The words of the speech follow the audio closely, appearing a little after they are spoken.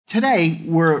Today,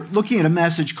 we're looking at a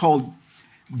message called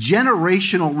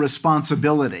Generational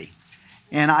Responsibility.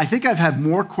 And I think I've had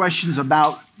more questions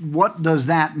about what does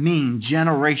that mean,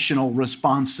 generational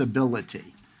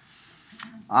responsibility.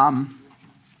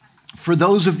 For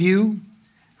those of you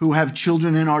who have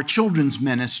children in our children's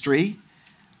ministry,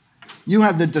 you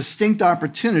have the distinct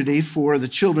opportunity for the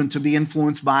children to be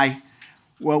influenced by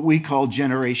what we call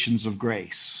generations of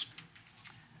grace.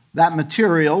 That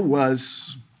material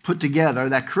was put together,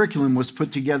 that curriculum was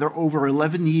put together over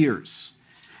 11 years.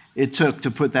 It took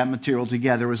to put that material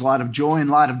together. There was a lot of joy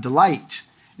and a lot of delight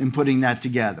in putting that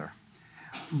together.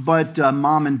 But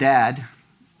mom and dad,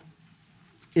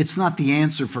 it's not the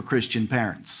answer for Christian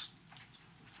parents.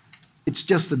 It's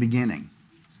just the beginning.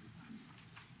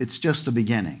 It's just the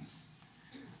beginning.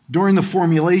 During the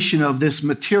formulation of this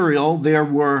material, there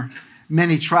were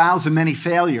many trials and many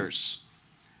failures.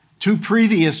 2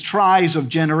 previous tries of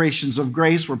generations of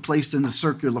grace were placed in the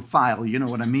circular file. You know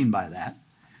what I mean by that.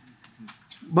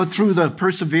 But through the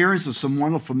perseverance of some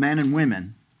wonderful men and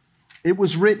women, it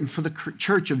was written for the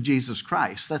Church of Jesus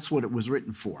Christ. That's what it was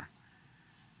written for.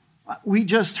 We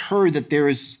just heard that there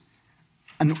is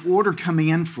an order coming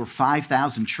in for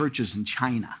 5,000 churches in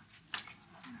China.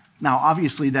 Now,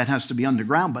 obviously, that has to be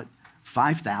underground, but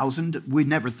 5,000, we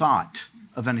never thought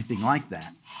of anything like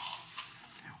that.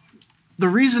 The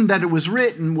reason that it was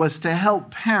written was to help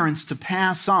parents to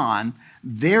pass on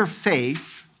their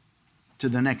faith to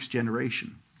the next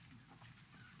generation.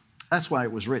 That's why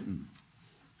it was written.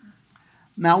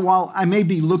 Now, while I may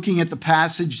be looking at the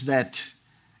passage that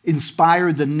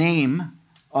inspired the name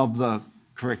of the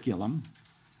curriculum,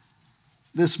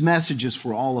 this message is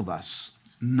for all of us,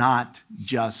 not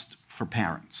just for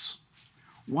parents.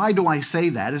 Why do I say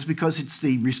that? It's because it's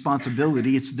the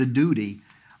responsibility, it's the duty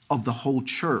of the whole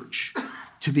church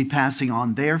to be passing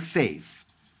on their faith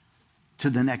to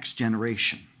the next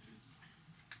generation.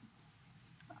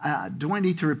 Do I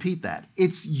need to repeat that?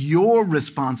 It's your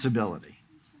responsibility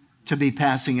to be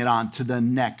passing it on to the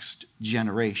next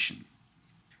generation.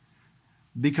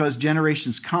 Because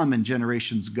generations come and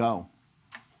generations go.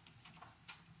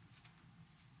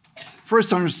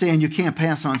 First, understand you can't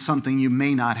pass on something you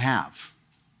may not have.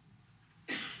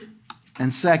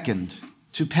 And second,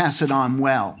 to pass it on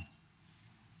well,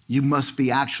 you must be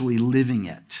actually living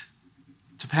it.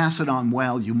 To pass it on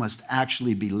well, you must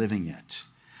actually be living it.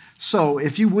 So,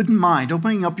 if you wouldn't mind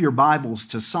opening up your Bibles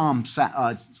to Psalm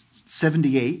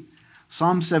 78.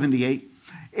 Psalm 78.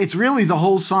 It's really the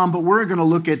whole psalm, but we're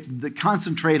going to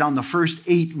concentrate on the first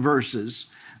 8 verses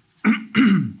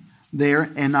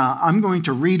there, and I'm going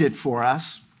to read it for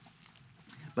us.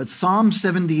 But Psalm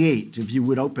 78, if you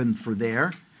would open for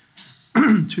there,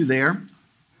 to there.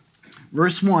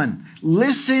 Verse 1,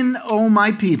 listen, O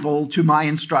my people, to my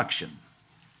instruction.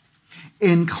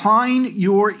 Incline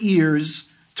your ears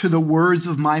to the words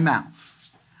of my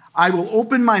mouth. I will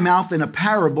open my mouth in a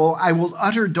parable. I will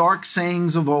utter dark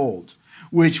sayings of old,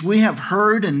 which we have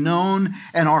heard and known,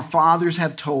 and our fathers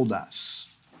have told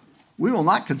us. We will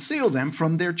not conceal them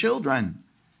from their children,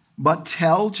 but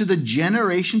tell to the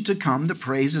generation to come the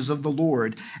praises of the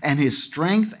Lord and his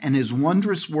strength and his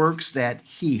wondrous works that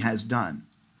he has done.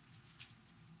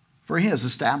 For he has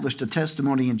established a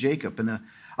testimony in Jacob and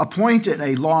appointed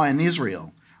a law in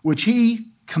Israel, which he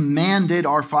commanded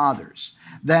our fathers,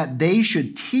 that they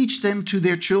should teach them to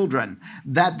their children,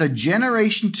 that the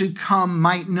generation to come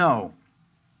might know,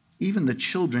 even the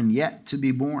children yet to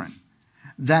be born,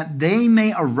 that they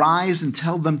may arise and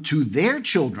tell them to their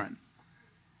children,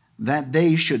 that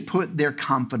they should put their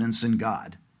confidence in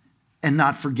God and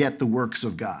not forget the works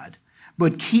of God,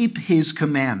 but keep his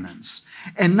commandments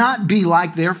and not be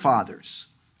like their fathers,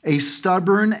 a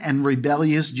stubborn and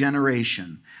rebellious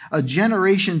generation, a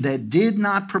generation that did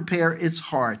not prepare its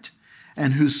heart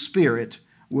and whose spirit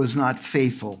was not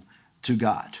faithful to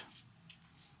God.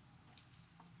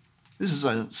 This is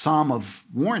a psalm of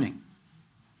warning.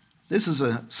 This is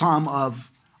a psalm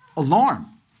of alarm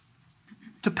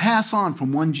to pass on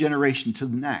from one generation to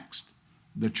the next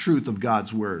the truth of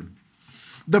God's word.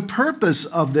 The purpose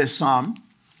of this psalm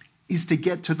is to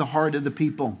get to the heart of the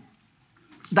people.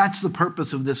 That's the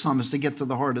purpose of this psalm, is to get to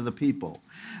the heart of the people.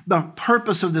 The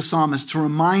purpose of this psalm is to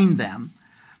remind them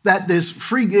that this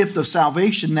free gift of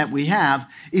salvation that we have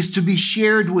is to be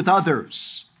shared with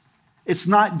others. It's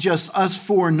not just us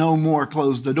four, no more,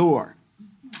 close the door.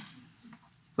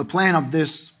 The plan of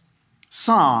this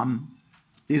psalm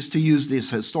is to use these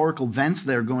historical events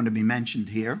that are going to be mentioned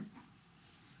here,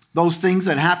 those things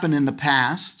that happened in the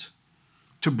past,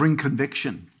 to bring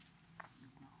conviction,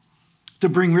 to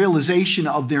bring realization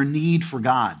of their need for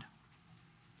God,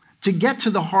 to get to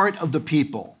the heart of the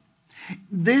people.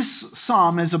 This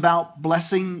psalm is about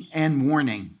blessing and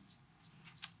warning.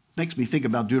 Makes me think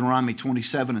about Deuteronomy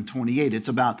 27 and 28. It's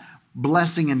about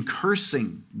blessing and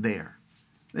cursing there.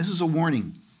 This is a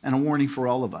warning, and a warning for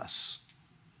all of us.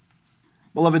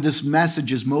 Beloved, this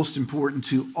message is most important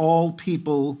to all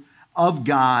people of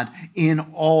God in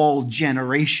all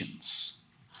generations.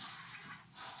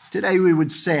 Today we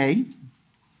would say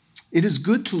it is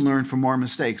good to learn from our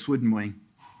mistakes, wouldn't we?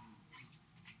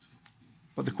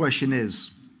 But the question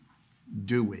is,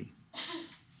 do we?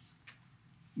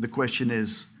 The question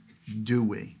is, do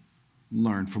we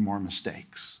learn from our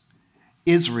mistakes?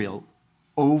 Israel,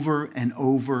 over and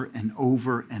over and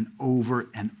over and over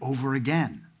and over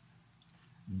again,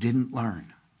 didn't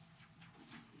learn.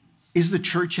 Is the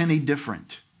church any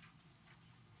different?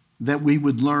 That we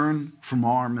would learn from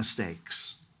our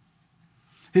mistakes.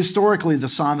 Historically, the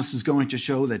psalmist is going to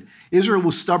show that Israel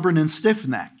was stubborn and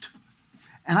stiff-necked.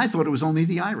 And I thought it was only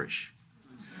the Irish.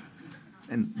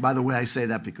 And by the way, I say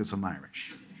that because I'm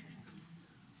Irish.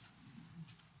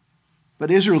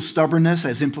 But Israel's stubbornness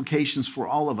has implications for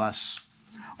all of us.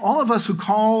 All of us who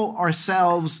call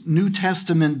ourselves New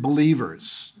Testament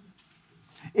believers.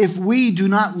 If we do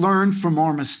not learn from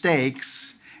our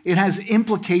mistakes, it has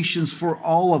implications for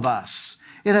all of us.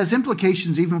 It has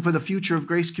implications even for the future of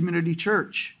Grace Community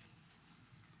Church.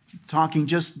 Talking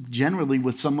just generally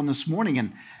with someone this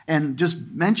morning and just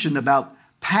mentioned about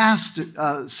past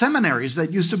seminaries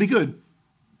that used to be good.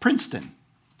 Princeton,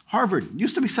 Harvard,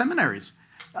 used to be seminaries.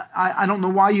 I don't know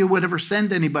why you would ever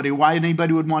send anybody, why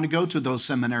anybody would want to go to those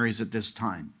seminaries at this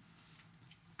time.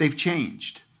 They've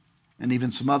changed, and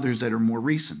even some others that are more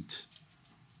recent.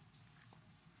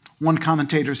 One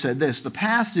commentator said this: the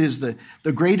past is the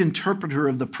great interpreter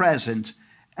of the present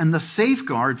and the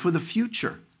safeguard for the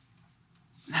future.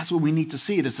 And that's what we need to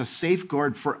see. It is a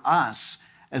safeguard for us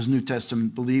as New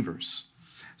Testament believers.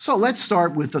 So let's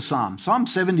start with the Psalm. Psalm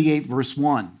 78, verse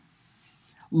 1.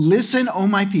 Listen, O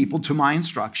my people, to my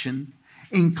instruction.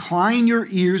 Incline your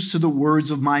ears to the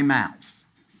words of my mouth.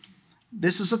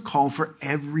 This is a call for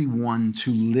everyone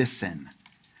to listen.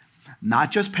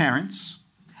 Not just parents,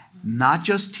 not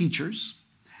just teachers,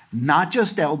 not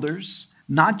just elders,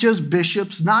 not just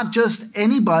bishops, not just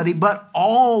anybody, but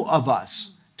all of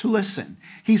us to listen.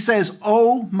 He says,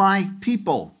 O my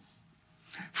people,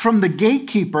 from the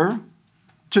gatekeeper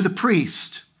to the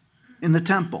priest in the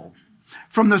temple,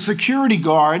 from the security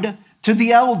guard to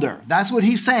the elder. That's what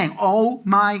he's saying. Oh,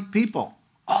 my people,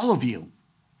 all of you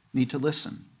need to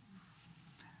listen.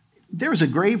 There is a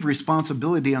grave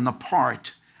responsibility on the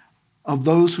part of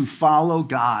those who follow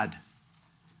God,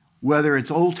 whether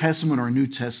it's Old Testament or New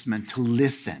Testament, to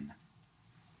listen.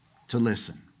 To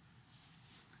listen.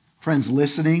 Friends,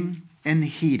 listening and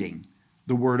heeding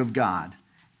the Word of God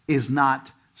is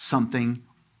not something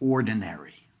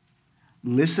ordinary.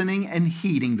 Listening and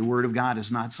heeding the Word of God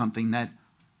is not something that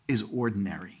is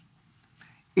ordinary.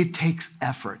 It takes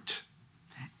effort.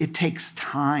 It takes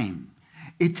time.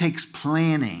 It takes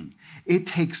planning. It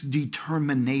takes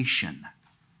determination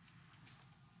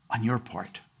on your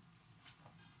part.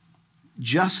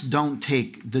 Just don't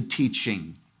take the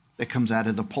teaching that comes out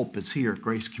of the pulpits here at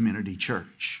Grace Community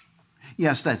Church.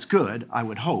 Yes, that's good, I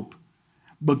would hope,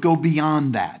 but go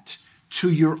beyond that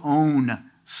to your own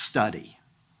study.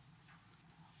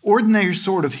 Ordinary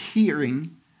sort of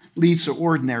hearing leads to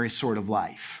ordinary sort of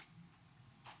life.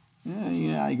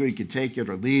 You could take it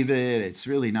or leave it. It's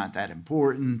really not that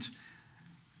important.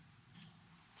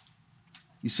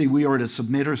 You see, we are to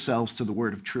submit ourselves to the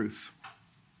word of truth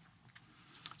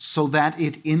so that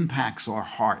it impacts our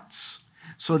hearts,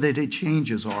 so that it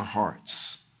changes our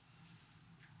hearts.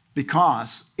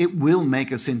 Because it will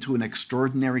make us into an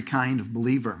extraordinary kind of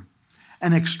believer,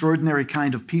 an extraordinary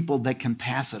kind of people that can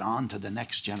pass it on to the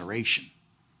next generation.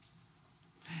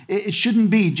 It shouldn't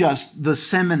be just the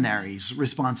seminary's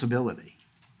responsibility,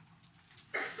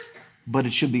 but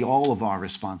it should be all of our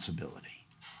responsibility,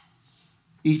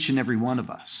 each and every one of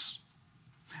us.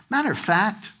 Matter of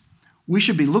fact, we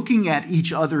should be looking at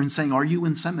each other and saying, are you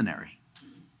in seminary?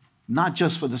 Not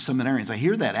just for the seminarians. I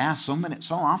hear that asked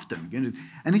so often.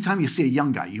 Anytime you see a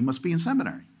young guy, you must be in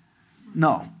seminary.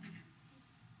 No.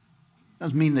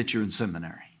 Doesn't mean that you're in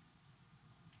seminary.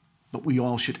 But we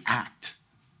all should act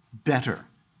better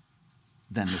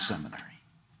than the seminary.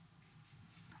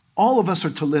 All of us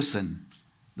are to listen,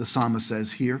 the psalmist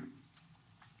says here.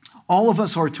 All of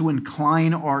us are to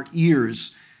incline our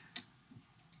ears,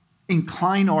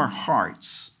 incline our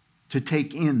hearts to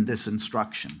take in this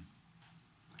instruction.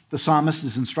 The psalmist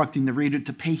is instructing the reader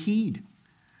to pay heed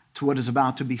to what is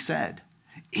about to be said.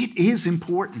 It is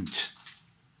important.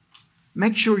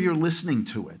 Make sure you're listening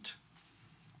to it.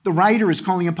 The writer is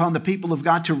calling upon the people of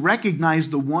God to recognize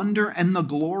the wonder and the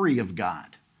glory of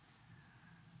God.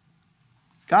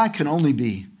 God can only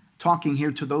be talking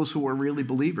here to those who are really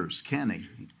believers, can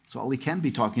he? That's all he can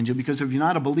be talking to, because if you're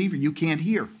not a believer, you can't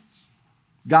hear.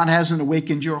 God hasn't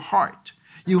awakened your heart.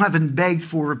 You haven't begged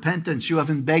for repentance. You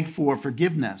haven't begged for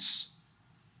forgiveness.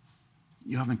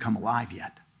 You haven't come alive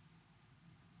yet.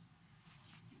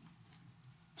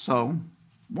 So,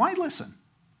 why listen?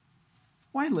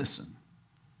 Why listen?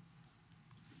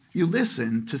 You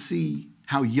listen to see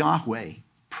how Yahweh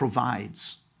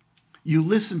provides. You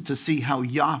listen to see how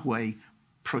Yahweh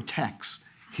protects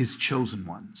his chosen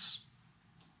ones.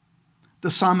 The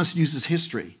psalmist uses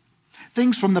history,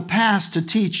 things from the past, to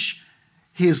teach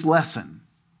his lesson.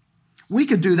 We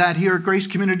could do that here at Grace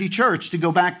Community Church, to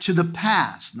go back to the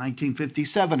past,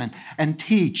 1957, and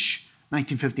teach,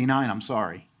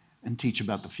 1959, and teach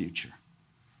about the future.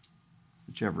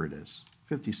 Whichever it is,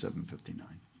 57,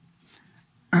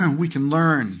 59. We can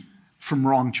learn from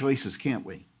wrong choices, can't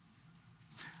we?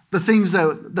 The things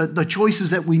that, the choices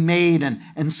that we made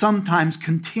and sometimes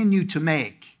continue to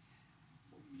make.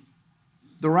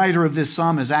 The writer of this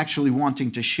psalm is actually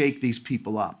wanting to shake these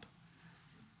people up,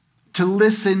 to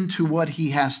listen to what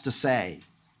he has to say.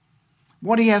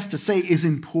 What he has to say is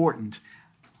important.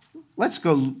 Let's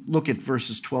go look at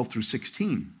verses 12 through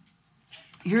 16.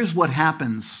 Here's what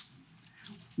happens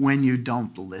when you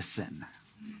don't listen.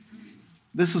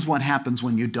 This is what happens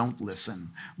when you don't listen.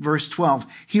 Verse 12,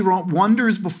 he wrought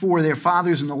wonders before their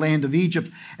fathers in the land of Egypt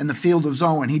and the field of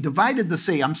Zoan. He divided the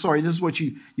sea. This is what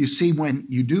you see when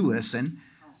you do listen.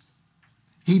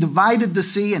 He divided the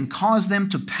sea and caused them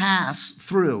to pass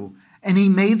through. And he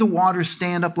made the waters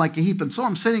stand up like a heap. And so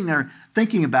I'm sitting there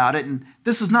thinking about it. And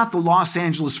this is not the Los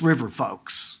Angeles River,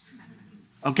 folks.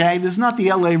 Okay? This is not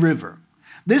the LA River.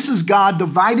 This is God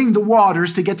dividing the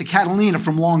waters to get to Catalina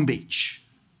from Long Beach.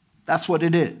 That's what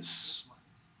it is.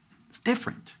 It's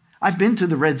different. I've been to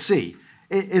the Red Sea.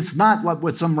 It's not like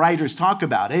what some writers talk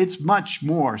about. It's much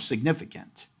more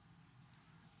significant.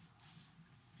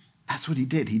 That's what he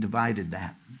did. He divided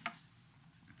that.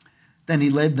 Then he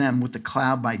led them with the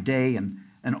cloud by day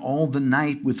and all the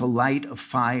night with a light of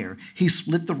fire. He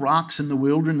split the rocks in the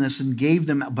wilderness and gave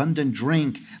them abundant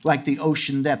drink like the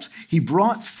ocean depths. He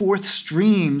brought forth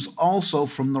streams also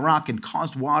from the rock and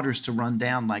caused waters to run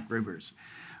down like rivers.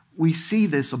 We see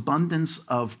this abundance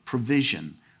of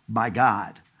provision by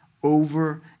God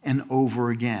over and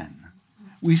over again.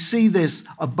 We see this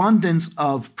abundance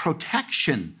of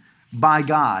protection by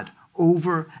God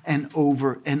over and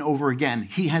over and over again.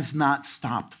 He has not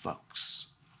stopped, folks.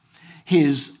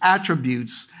 His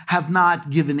attributes have not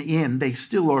given in. They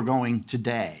still are going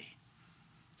today.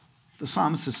 The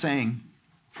psalmist is saying,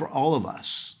 for all of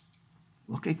us,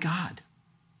 look at God.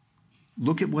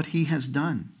 Look at what he has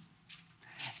done.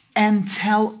 And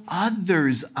tell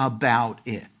others about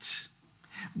it.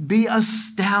 Be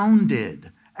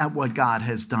astounded at what God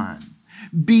has done.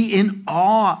 Be in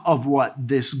awe of what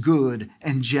this good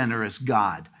and generous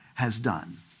God has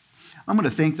done. I'm going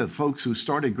to think that folks who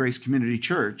started Grace Community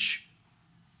Church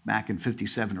back in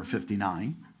 57 or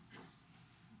 59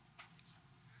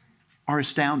 are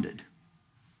astounded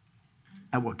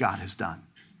at what God has done.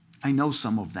 I know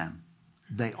some of them.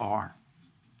 They are.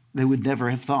 They would never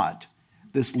have thought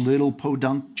this little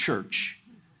podunk church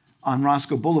on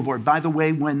Roscoe Boulevard. By the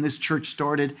way, when this church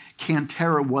started,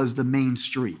 Cantera was the main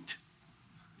street.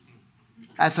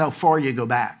 That's how far you go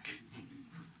back.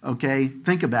 Okay?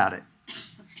 Think about it.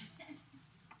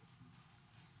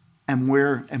 And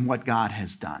what God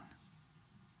has done.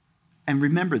 And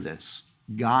remember this,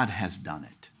 God has done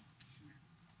it.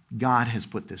 God has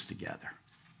put this together.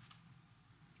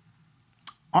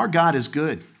 Our God is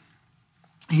good.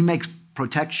 He makes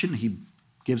protection. He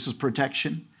gives us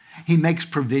protection. He makes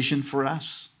provision for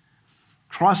us.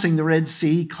 Crossing the Red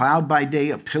Sea, cloud by day,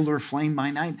 a pillar of flame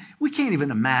by night. We can't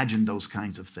even imagine those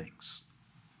kinds of things.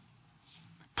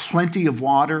 Plenty of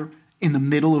water in the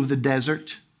middle of the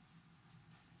desert.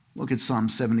 Look at Psalm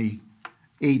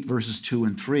 78, verses 2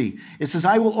 and 3. It says,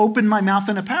 I will open my mouth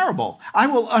in a parable. I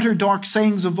will utter dark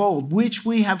sayings of old, which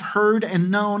we have heard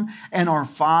and known, and our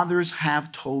fathers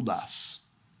have told us.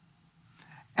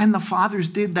 And the fathers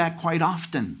did that quite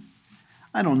often.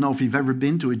 I don't know if you've ever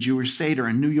been to a Jewish Seder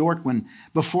in New York when,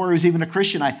 before I was even a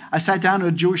Christian, I sat down at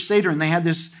a Jewish Seder and they had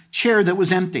this chair that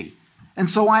was empty. And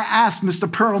so I asked Mr.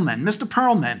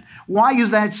 Perlman, why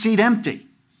is that seat empty?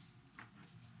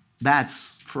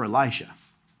 That's for Elisha.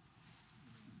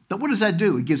 But what does that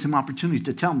do? It gives him opportunity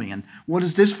to tell me. And what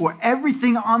is this for?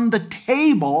 Everything on the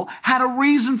table had a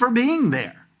reason for being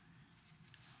there.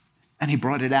 And he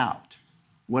brought it out.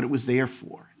 What it was there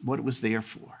for. What it was there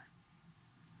for.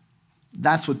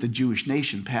 That's what the Jewish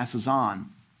nation passes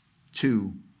on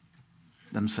to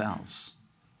themselves.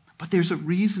 But there's a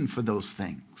reason for those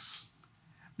things.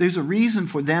 There's a reason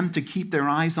for them to keep their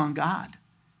eyes on God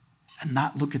and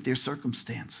not look at their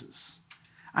circumstances.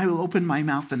 I will open my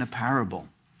mouth in a parable.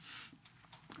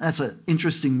 That's an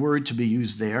interesting word to be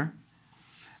used there.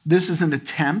 This is an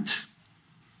attempt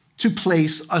to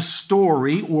place a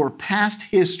story or past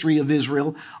history of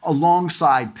Israel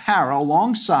alongside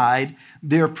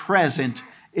their present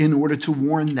in order to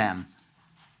warn them,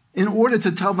 in order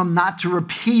to tell them not to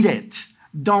repeat it.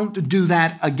 Don't do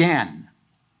that again.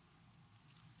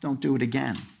 Don't do it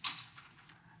again.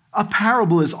 A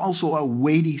parable is also a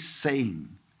weighty saying,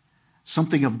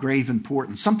 something of grave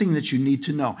importance, something that you need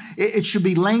to know. It should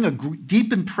be laying a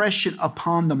deep impression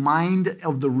upon the mind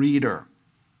of the reader.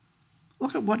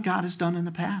 Look at what God has done in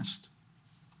the past.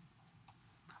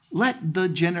 Let the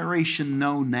generation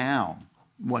know now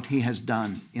what he has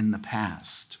done in the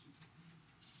past.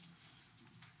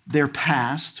 Their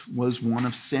past was one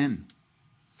of sin.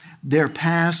 Their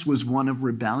past was one of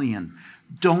rebellion.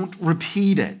 Don't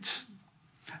repeat it.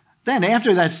 Then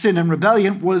after that sin and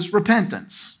rebellion was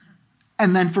repentance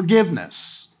and then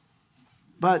forgiveness.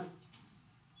 But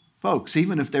folks,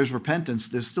 even if there's repentance,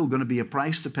 there's still going to be a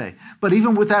price to pay. But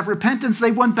even with that repentance,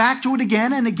 they went back to it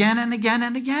again and again and again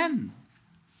and again.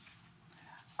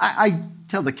 I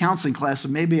tell the counseling class,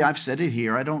 and maybe I've said it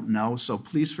here, I don't know, so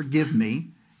please forgive me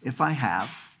if I have.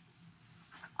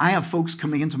 I have folks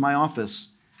coming into my office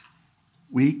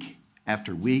week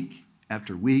after week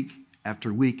after week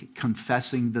after week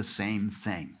confessing the same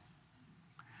thing.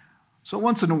 So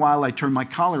once in a while, I turn my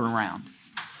collar around.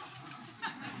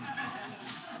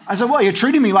 I said, well, you're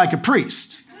treating me like a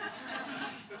priest.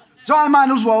 So I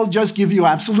might as well just give you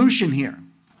absolution here.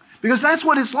 Because that's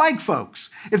what it's like,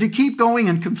 folks. If you keep going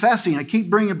and confessing and keep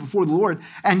bringing it before the Lord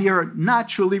and you're not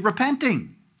truly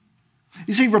repenting.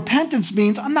 You see, repentance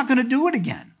means I'm not going to do it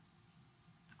again.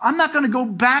 I'm not going to go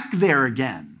back there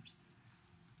again.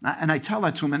 And I tell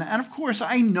that to them. And of course,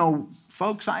 I know,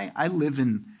 folks, I live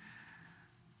in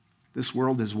this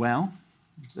world as well,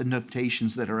 the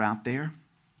temptations that are out there.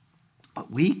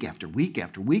 But week after week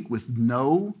after week with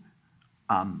no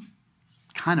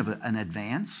kind of an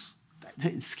advance,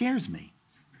 it scares me.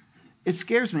 It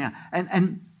scares me.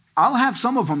 And I'll have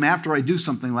some of them after I do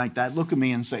something like that look at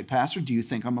me and say, Pastor, do you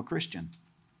think I'm a Christian?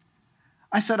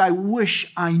 I said, I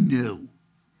wish I knew.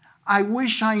 I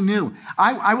wish I knew.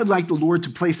 I would like the Lord to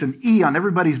place an E on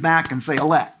everybody's back and say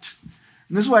elect.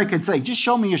 And this is what I could say, just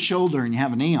show me your shoulder and you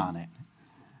have an E on it.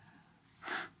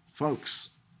 Folks,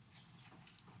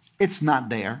 it's not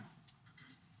there.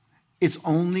 It's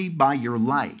only by your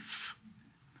life.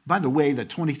 By the way, the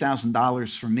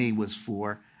 $20,000 for me was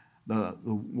for the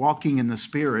walking in the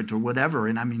Spirit or whatever.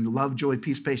 And I mean, love, joy,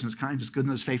 peace, patience, kindness,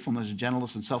 goodness, faithfulness,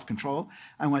 gentleness, and self-control.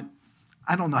 I went,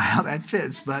 I don't know how that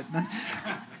fits, but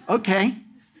okay.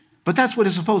 But that's what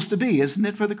it's supposed to be, isn't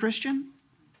it, for the Christian?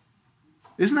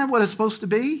 Isn't that what it's supposed to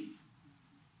be?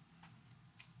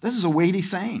 This is a weighty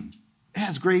saying. It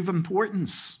has grave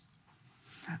importance.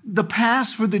 The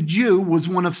past for the Jew was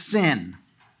one of sin.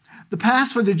 The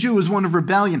past for the Jew is one of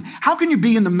rebellion. How can you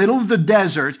be in the middle of the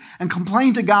desert and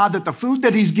complain to God that the food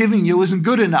that he's giving you isn't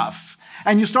good enough?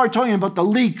 And you start talking about the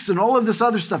leeks and all of this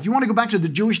other stuff. You want to go back to the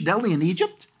Jewish deli in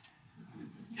Egypt?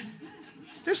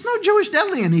 There's no Jewish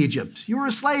deli in Egypt. You were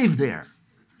a slave there.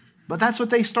 But that's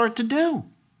what they start to do.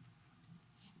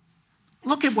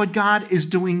 Look at what God is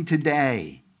doing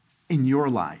today in your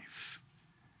life.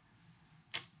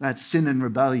 That's sin and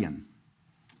rebellion.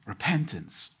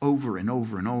 Repentance over and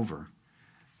over and over.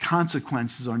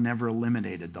 Consequences are never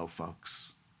eliminated, though,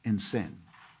 folks, in sin.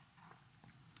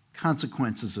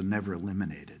 Consequences are never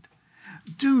eliminated.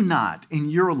 Do not, in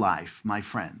your life, my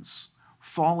friends,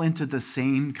 fall into the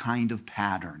same kind of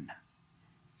pattern.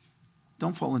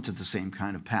 Don't fall into the same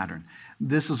kind of pattern.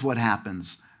 This is what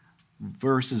happens.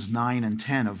 Verses 9 and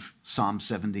 10 of Psalm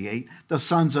 78. The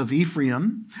sons of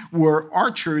Ephraim were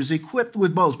archers equipped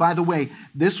with bows. By the way,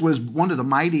 this was one of the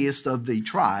mightiest of the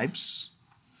tribes.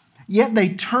 Yet they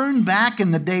turned back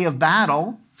in the day of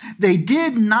battle. They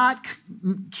did not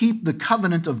keep the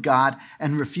covenant of God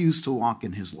and refused to walk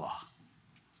in his law.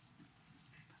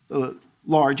 The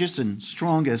largest and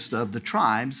strongest of the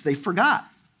tribes, they forgot.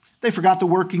 They forgot the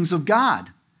workings of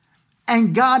God.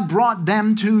 And God brought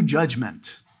them to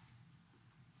judgment.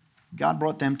 God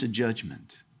brought them to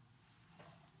judgment.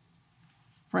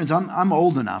 Friends, I'm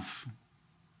old enough.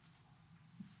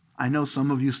 I know some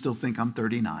of you still think I'm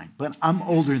 39, but I'm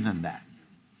older than that.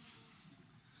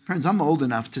 Friends, I'm old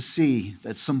enough to see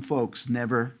that some folks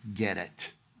never get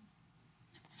it.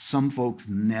 Some folks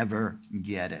never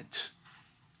get it.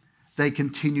 they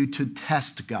continue to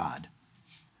test God.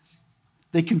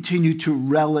 They continue to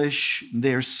relish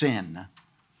their sin.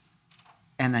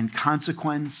 And then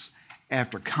consequence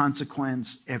after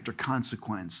consequence after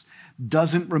consequence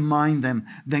doesn't remind them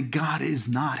that God is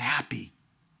not happy.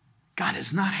 God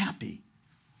is not happy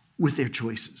with their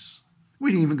choices.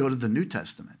 We didn't even go to the New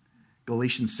Testament.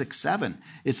 Galatians 6:7.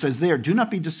 It says there, do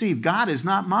not be deceived. God is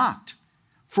not mocked.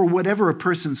 For whatever a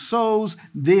person sows,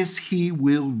 this he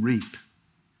will reap.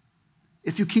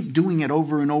 If you keep doing it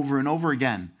over and over and over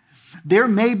again, there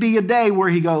may be a day where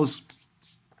he goes,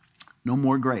 no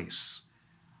more grace.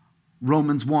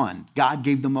 Romans 1, God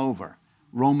gave them over.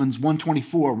 Romans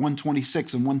 1:24,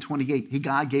 1:26, and 1:28,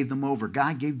 God gave them over.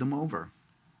 God gave them over.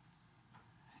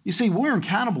 You see, we're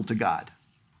accountable to God.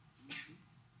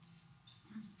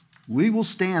 We will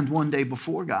stand one day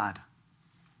before God.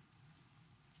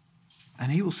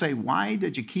 And he will say, why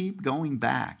did you keep going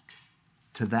back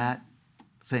to that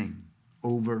thing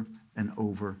over and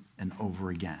over and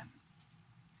over again?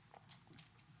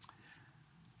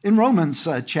 In Romans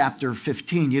chapter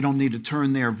 15, you don't need to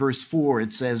turn there, verse 4,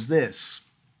 it says this,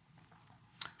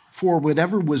 for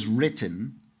whatever was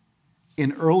written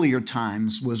in earlier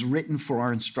times was written for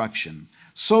our instruction,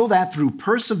 so that through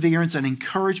perseverance and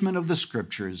encouragement of the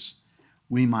Scriptures,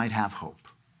 we might have hope.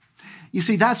 You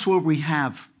see, that's what we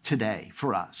have today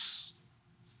for us.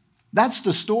 That's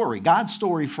the story. God's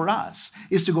story for us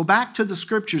is to go back to the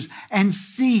Scriptures and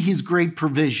see his great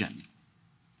provision.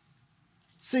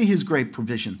 See his great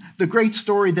provision. The great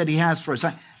story that he has for us.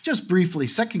 Just briefly,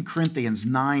 2 Corinthians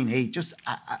 9:8.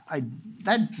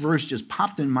 That verse just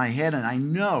popped in my head, and I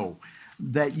know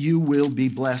that you will be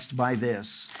blessed by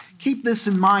this. Keep this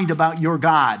in mind about your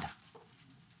God.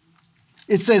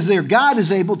 It says there, God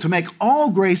is able to make all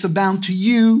grace abound to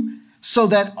you, so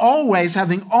that always,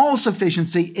 having all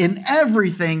sufficiency in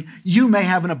everything, you may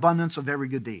have an abundance of every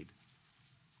good deed.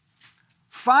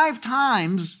 5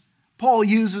 times, Paul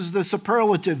uses the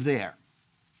superlative there.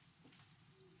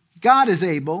 God is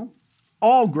able,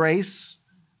 all grace,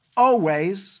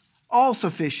 always, all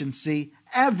sufficiency,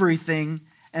 everything,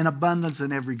 and abundance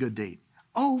in every good deed.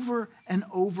 Over and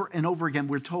over and over again,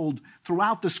 we're told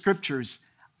throughout the Scriptures,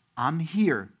 I'm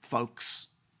here, folks.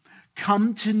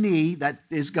 Come to me, that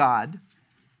is God,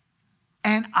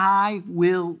 and I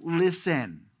will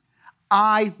listen.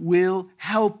 I will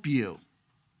help you.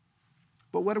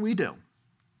 But what do?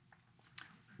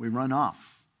 We run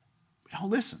off. We don't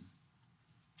listen.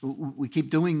 We keep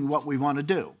doing what we want to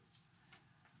do.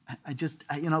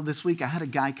 This week I had a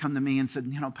guy come to me and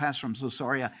said, Pastor, I'm so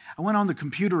sorry. I went on the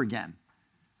computer again.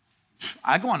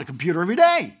 I go on the computer every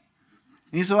day.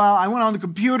 And he said, well, I went on the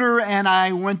computer and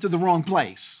I went to the wrong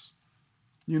place.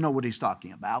 You know what he's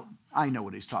talking about. I know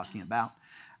what he's talking about.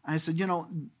 I said,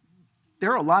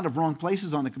 there are a lot of wrong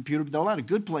places on the computer, but there are a lot of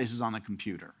good places on the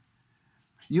computer.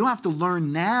 You have to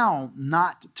learn now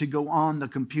not to go on the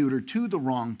computer to the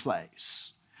wrong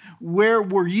place. Where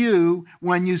were you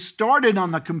when you started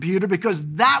on the computer? Because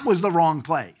that was the wrong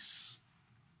place.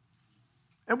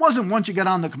 It wasn't once you got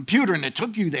on the computer and it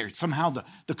took you there. Somehow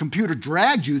the computer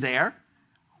dragged you there.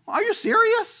 Are you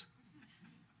serious?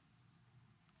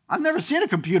 I've never seen a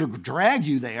computer drag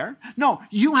you there. No,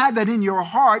 you had that in your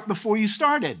heart before you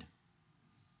started.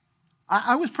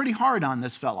 I was pretty hard on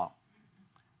this fellow.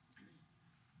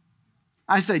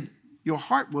 I said, your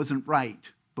heart wasn't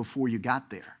right before you got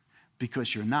there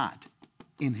because you're not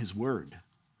in his word.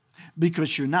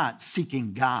 Because you're not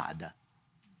seeking God.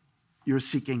 You're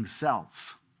seeking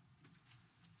self.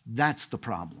 That's the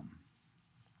problem.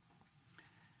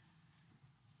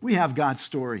 We have God's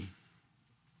story.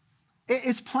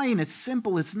 It's plain, it's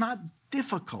simple, it's not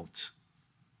difficult.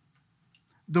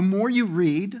 The more you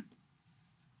read,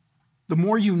 the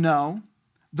more you know,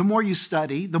 the more you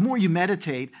study, the more you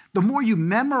meditate, the more you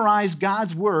memorize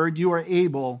God's word, you are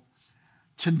able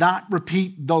to not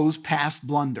repeat those past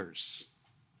blunders.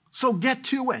 So get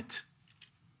to it.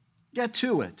 Get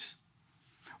to it.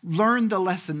 Learn the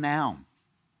lesson now.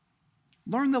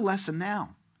 Learn the lesson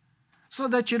now so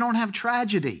that you don't have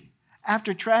tragedy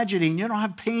after tragedy and you don't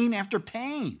have pain after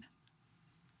pain.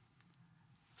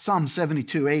 Psalm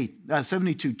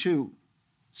 78:2,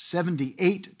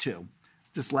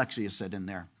 dyslexia said in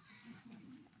there.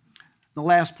 The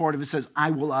last part of it says,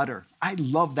 I will utter. I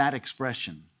love that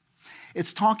expression.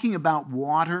 It's talking about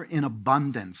water in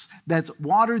abundance. That's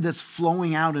water that's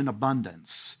flowing out in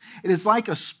abundance. It is like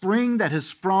a spring that has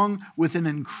sprung with an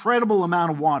incredible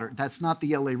amount of water. That's not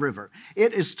the LA River.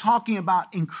 It is talking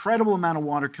about incredible amount of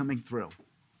water coming through.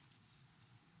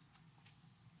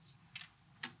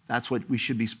 That's what we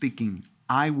should be speaking.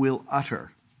 I will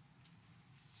utter.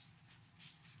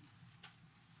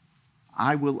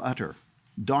 I will utter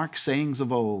dark sayings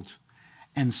of old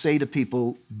and say to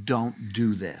people, don't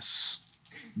do this.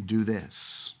 Do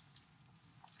this.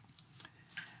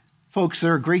 Folks,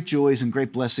 there are great joys and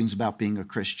great blessings about being a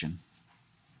Christian.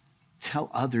 Tell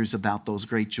others about those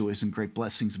great joys and great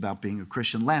blessings about being a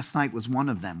Christian. Last night was one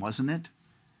of them, wasn't it?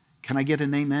 Can I get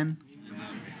an amen?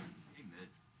 Amen.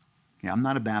 Yeah, I'm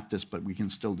not a Baptist, but we can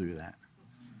still do that.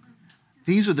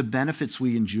 These are the benefits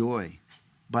we enjoy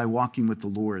by walking with the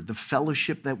Lord, the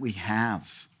fellowship that we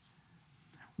have.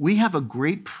 We have a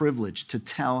great privilege to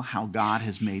tell how God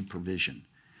has made provision,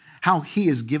 how He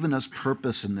has given us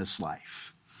purpose in this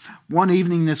life. One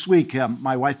evening this week,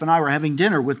 my wife and I were having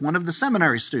dinner with one of the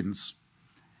seminary students.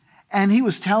 And he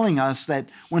was telling us that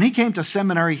when he came to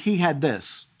seminary, he had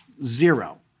this,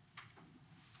 0.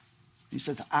 He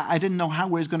said, I didn't know how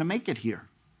we was going to make it here.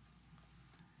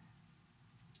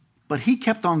 But he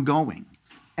kept on going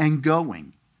and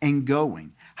going and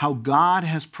going. How God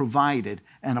has provided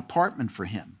an apartment for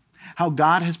him. How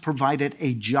God has provided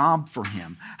a job for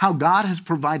him. How God has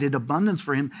provided abundance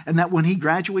for him. And that when he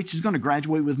graduates, he's going to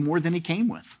graduate with more than he came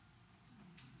with.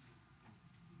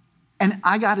 And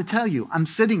I got to tell you, I'm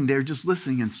sitting there just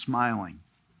listening and smiling.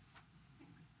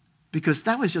 Because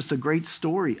that was just a great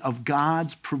story of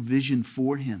God's provision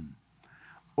for him.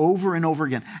 Over and over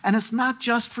again. And it's not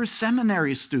just for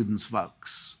seminary students,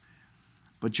 folks.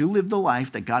 But you live the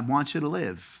life that God wants you to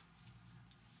live.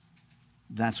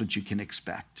 That's what you can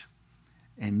expect.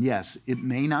 And yes, it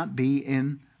may not be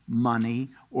in money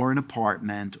or an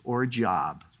apartment or a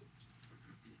job,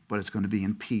 but it's going to be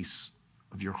in peace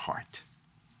of your heart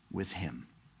with Him.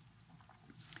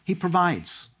 He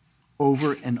provides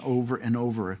over and over and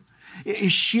over.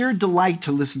 It's sheer delight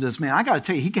to listen to this man. I got to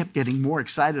tell you, he kept getting more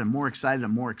excited and more excited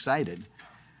and more excited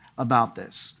about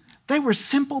this. They were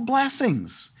simple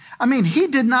blessings. I mean, he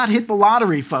did not hit the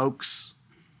lottery, folks.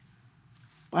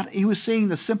 But he was seeing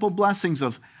the simple blessings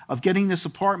of getting this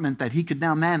apartment that he could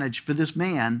now manage for this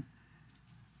man.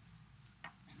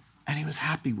 And he was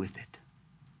happy with it.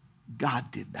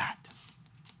 God did that.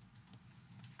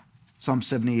 Psalm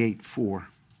 78:4.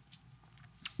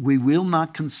 We will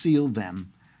not conceal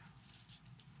them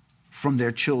from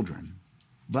their children,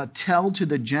 but tell to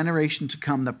the generation to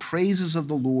come the praises of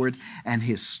the Lord and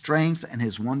His strength and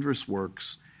His wondrous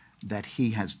works that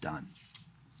He has done.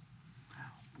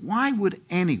 Why would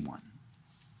anyone,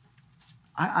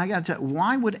 I got to tell you,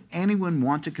 why would anyone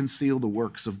want to conceal the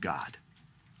works of God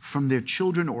from their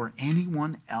children or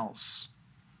anyone else?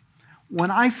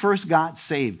 When I first got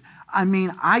saved,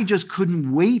 I just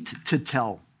couldn't wait to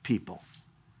tell people.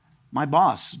 My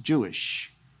boss,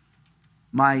 Jewish.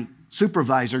 My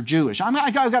supervisor, Jewish.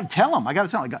 I got to tell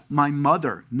them. My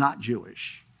mother, not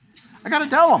Jewish. I got to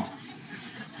tell them.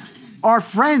 Our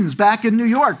friends back in New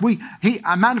York.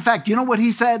 Matter of fact, you know what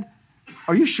he said?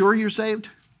 Are you sure you're saved?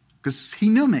 Because he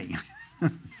knew me.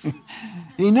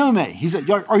 He knew me. He said,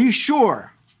 are you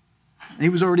sure? And he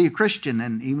was already a Christian,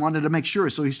 and he wanted to make sure,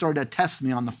 so he started to test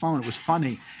me on the phone. It was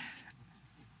funny.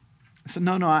 I said,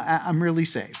 no, I'm really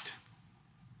saved.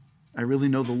 I really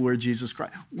know the Lord Jesus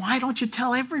Christ. Why don't you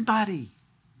tell everybody?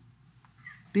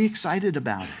 Be excited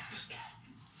about it.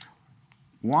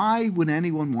 Why would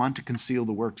anyone want to conceal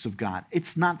the works of God?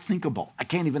 It's not thinkable.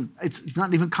 It's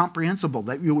not even comprehensible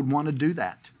that you would want to do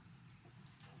that.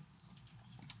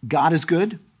 God is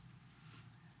good,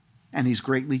 and He's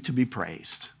greatly to be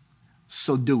praised.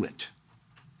 So do it.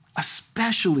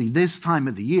 Especially this time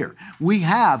of the year. We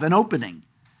have an opening,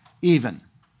 even.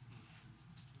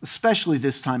 Especially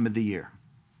this time of the year.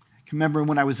 I can remember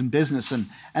when I was in business, and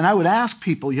I would ask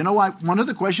people, you know what? One of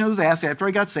the questions I was asked after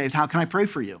I got saved, how can I pray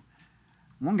for you?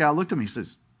 One guy looked at me and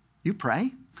says, you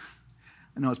pray?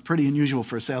 I know it's pretty unusual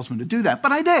for a salesman to do that,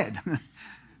 but I did.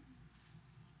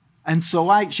 And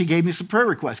so she gave me some prayer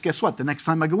requests. Guess what? The next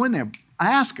time I go in there, I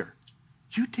ask her,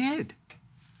 you did?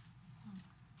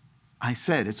 I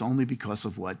said, it's only because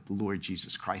of what the Lord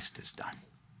Jesus Christ has done.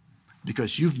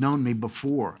 Because you've known me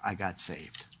before I got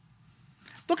saved.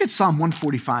 Look at Psalm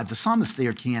 145. The psalmist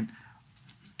there can't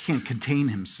contain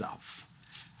himself.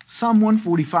 Psalm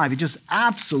 145, he just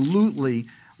absolutely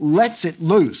lets it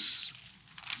loose.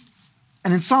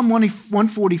 And in Psalm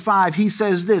 145, he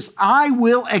says this, I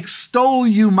will extol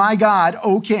you, my God,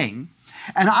 O King,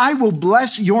 and I will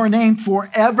bless your name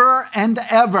forever and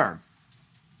ever.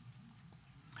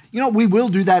 You know, we will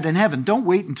do that in heaven. Don't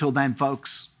wait until then,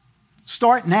 folks.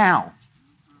 Start now.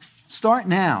 Start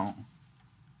now.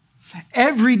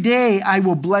 Every day I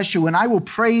will bless you and I will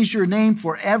praise your name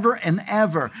forever and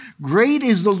ever. Great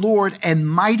is the Lord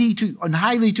and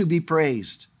highly to be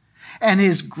praised. And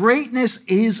His greatness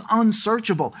is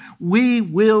unsearchable. We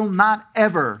will not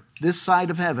ever this side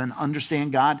of heaven,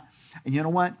 understand God. And you know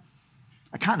what?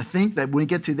 I kind of think that when we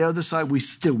get to the other side, we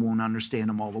still won't understand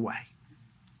him all the way.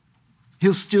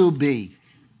 He'll still be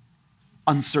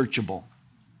unsearchable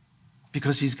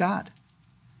because he's God.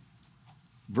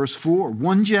 Verse 4,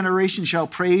 one generation shall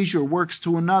praise your works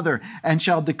to another and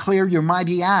shall declare your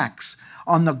mighty acts.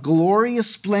 On the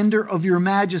glorious splendor of your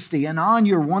majesty and on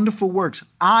your wonderful works,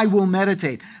 I will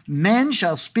meditate. Men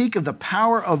shall speak of the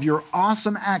power of your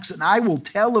awesome acts, and I will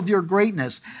tell of your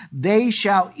greatness. They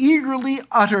shall eagerly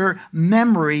utter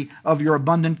memory of your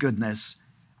abundant goodness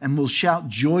and will shout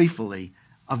joyfully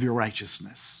of your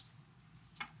righteousness.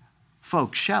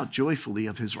 Folks, shout joyfully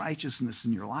of his righteousness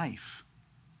in your life,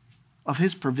 of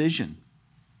his provision,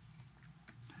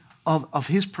 of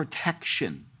his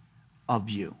protection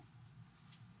of you.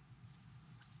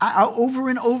 Over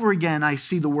and over again, I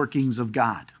see the workings of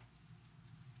God.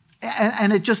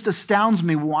 And it just astounds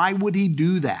me. Why would he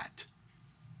do that?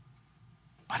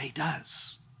 But he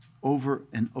does, over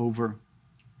and over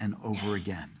and over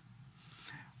again.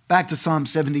 Back to Psalm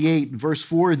 78, verse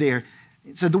 4 there,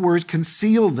 it said the word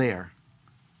conceal there.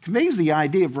 Conveys the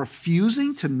idea of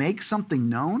refusing to make something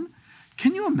known.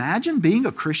 Can you imagine being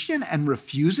a Christian and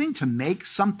refusing to make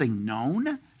something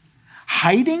known?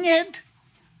 Hiding it?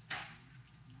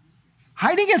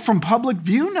 Hiding it from public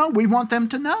view? No, we want them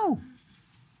to know.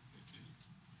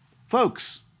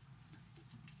 Folks,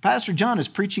 Pastor John is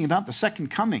preaching about the second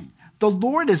coming. The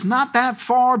Lord is not that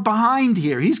far behind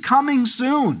here. He's coming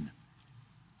soon.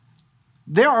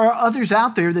 There are others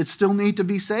out there that still need to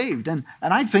be saved. And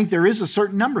I think there is a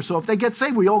certain number. So if they get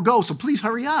saved, we all go. So please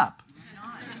hurry up.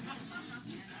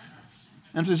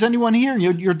 And if there's anyone here,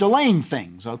 you're delaying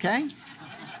things, okay?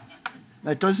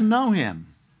 That doesn't know him.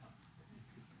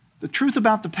 The truth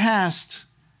about the past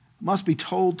must be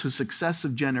told to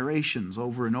successive generations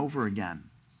over and over again.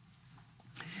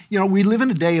 You know, we live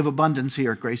in a day of abundance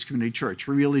here at Grace Community Church.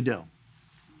 We really do.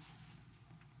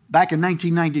 Back in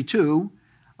 1992,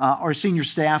 our senior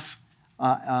staff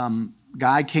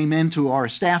guy came into our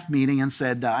staff meeting and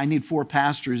said, I need 4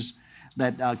 pastors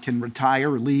that can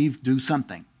retire or leave, do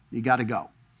something. You got to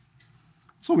go.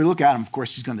 So we look at him. Of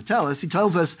course, he's going to tell us. He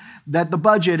tells us that the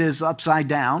budget is upside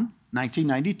down,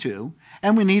 1992,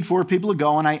 and we need 4 people to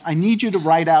go, and I need you to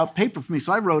write out paper for me.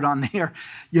 So I wrote on there,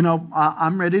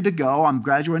 I'm ready to go. I'm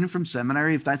graduating from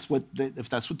seminary. If that's what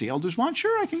the elders want,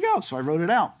 sure, I can go. So I wrote it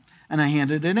out, and I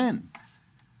handed it in.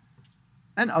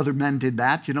 And other men did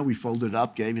that. We folded it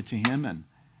up, gave it to him, and,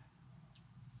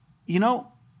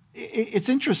 it's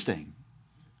interesting.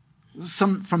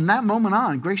 From that moment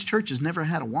on, Grace Church has never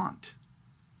had a want,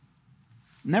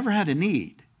 never had a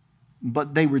need.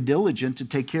 But they were diligent to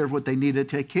take care of what they needed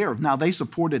to take care of. Now, they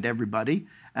supported everybody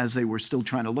as they were still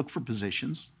trying to look for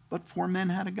positions, but 4 men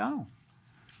had to go.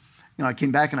 I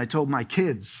came back and I told my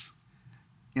kids,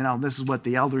 this is what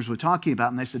the elders were talking about,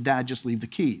 and they said, Dad, just leave the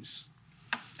keys.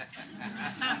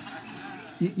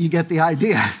 You get the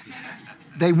idea.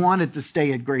 They wanted to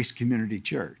stay at Grace Community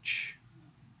Church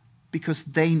because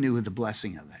they knew the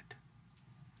blessing of it.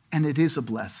 And it is a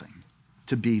blessing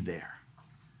to be there.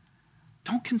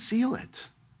 Don't conceal it.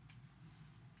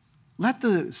 Let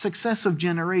the successive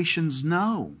generations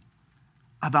know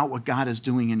about what God is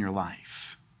doing in your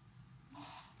life.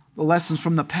 The lessons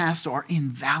from the past are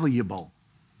invaluable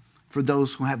for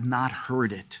those who have not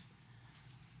heard it.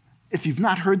 If you've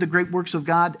not heard the great works of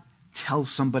God, tell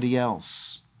somebody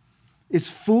else. It's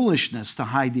foolishness to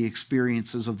hide the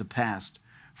experiences of the past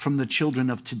from the children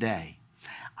of today.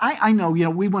 I know,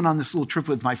 we went on this little trip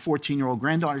with my 14-year-old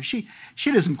granddaughter. She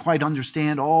doesn't quite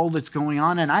understand all that's going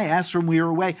on. And I asked her when we were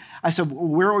away, I said, well,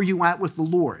 where are you at with the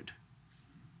Lord?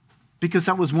 Because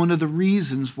that was one of the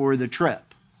reasons for the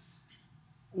trip,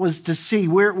 was to see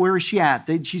where is she at.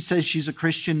 She says she's a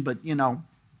Christian, but,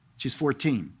 she's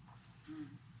 14.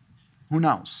 Who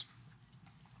knows?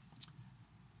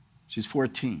 She's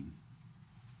 14.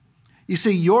 You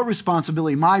see, your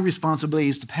responsibility, my responsibility,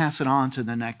 is to pass it on to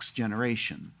the next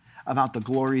generation about the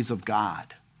glories of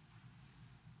God.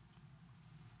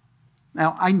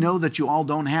 Now, I know that you all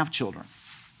don't have children.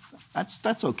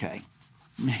 That's okay.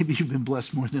 Maybe you've been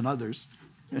blessed more than others.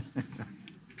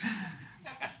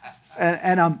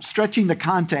 and I'm stretching the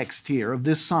context here of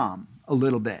this psalm a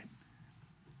little bit.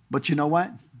 But you know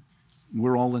what?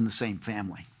 We're all in the same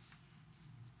family.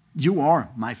 You are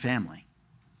my family.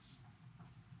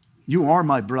 You are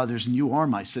my brothers and you are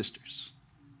my sisters.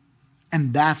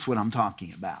 And that's what I'm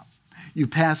talking about. You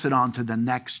pass it on to the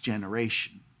next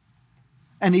generation.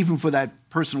 And even for that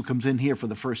person who comes in here for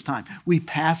the first time, we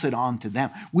pass it on to them.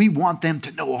 We want them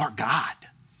to know our God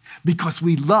because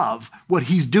we love what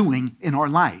he's doing in our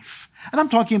life. And I'm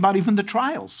talking about even the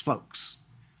trials, folks.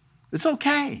 It's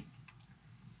okay.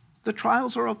 The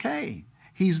trials are okay.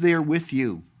 He's there with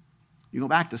you. You go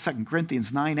back to 2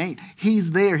 Corinthians 9:8.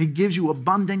 He's there. He gives you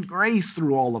abundant grace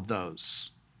through all of those.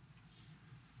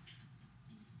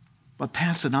 But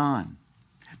pass it on.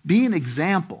 Be an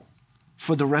example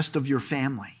for the rest of your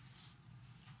family.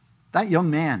 That young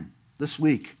man this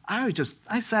week, I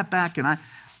sat back and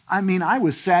I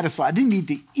was satisfied. I didn't need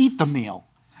to eat the meal.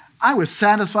 I was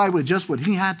satisfied with just what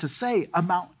he had to say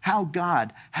about how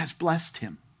God has blessed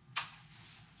him.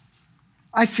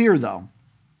 I fear, though,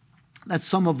 that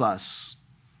some of us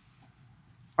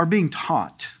are being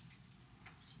taught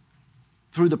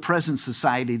through the present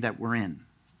society that we're in,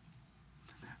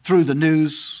 through the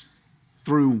news,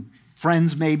 through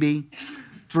friends maybe,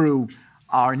 through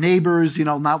our neighbors,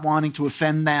 not wanting to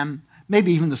offend them,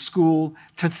 maybe even the school,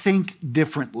 to think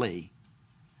differently,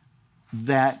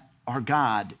 that our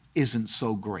God isn't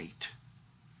so great.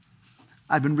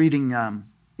 I've been reading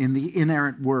in the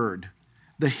Inerrant Word,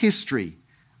 the history.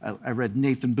 I read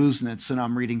Nathan Busenitz, and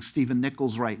I'm reading Stephen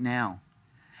Nichols right now.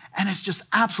 And it's just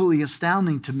absolutely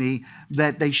astounding to me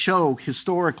that they show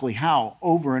historically how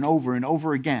over and over and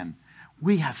over again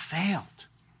we have failed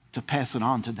to pass it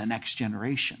on to the next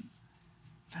generation.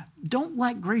 Don't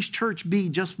let Grace Church be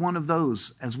just one of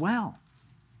those as well.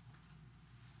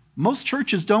 Most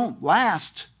churches don't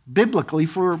last biblically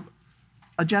for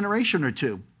a generation or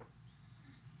two.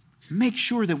 Make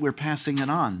sure that we're passing it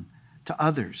on to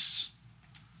others.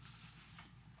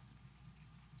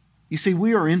 You see,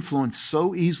 we are influenced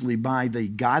so easily by the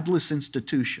godless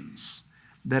institutions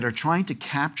that are trying to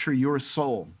capture your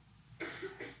soul.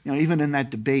 Even in that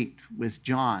debate with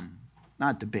John,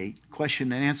 not debate,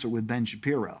 question and answer with Ben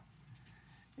Shapiro,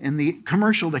 in the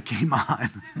commercial that came on,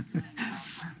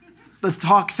 the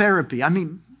talk therapy. I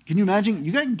mean, can you imagine?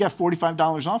 You can get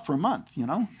 $45 off for a month,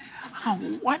 Oh,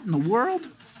 what in the world?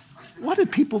 What are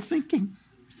people thinking?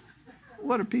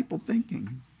 What are people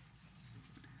thinking?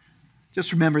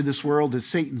 Just remember, this world is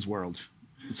Satan's world.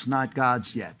 It's not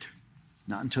God's yet,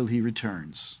 not until he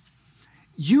returns.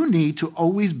 You need to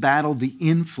always battle the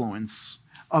influence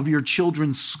of your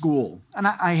children's school. And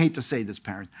I hate to say this,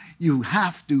 parents. You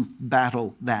have to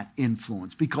battle that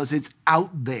influence because it's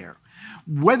out there.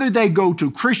 Whether they go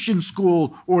to Christian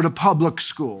school or to public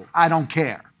school, I don't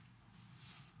care.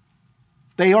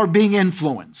 They are being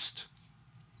influenced.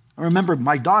 I remember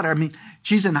my daughter,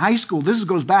 she's in high school. This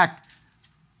goes back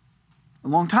a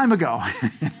long time ago.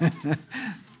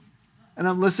 And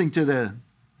I'm listening to the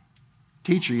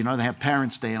teacher, they have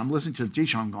Parents' Day, and I'm listening to the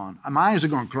teacher, I'm going, my eyes are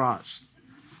going cross.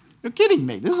 You're kidding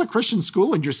me. This is a Christian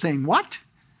school, and you're saying what?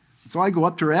 So I go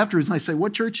up to her afterwards, and I say,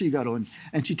 what church do you go to?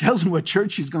 And she tells me what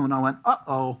church she's going. I went,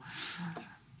 uh-oh.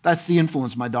 That's the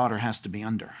influence my daughter has to be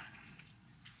under.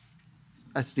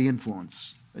 That's the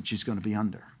influence that she's going to be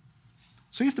under.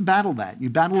 So you have to battle that. You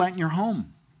battle that in your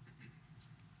home.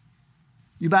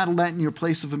 You battle that in your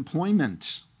place of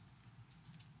employment.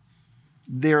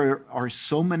 There are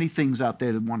so many things out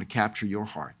there that want to capture your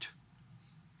heart.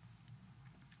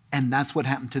 And that's what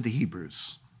happened to the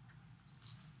Hebrews.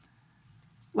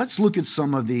 Let's look at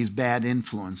some of these bad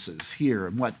influences here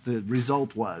and what the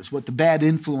result was, what the bad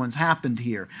influence happened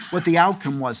here, what the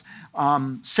outcome was.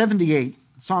 Psalm 78,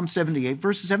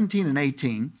 verses 17 and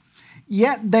 18.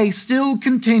 Yet they still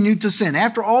continued to sin.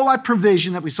 After all that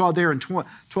provision that we saw there in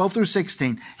 12 through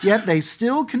 16, yet they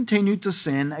still continued to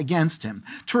sin against him,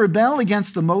 to rebel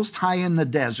against the Most High in the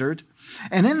desert.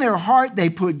 And in their heart, they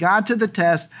put God to the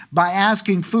test by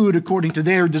asking food according to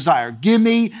their desire. Give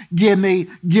me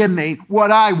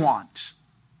what I want.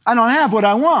 I don't have what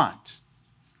I want.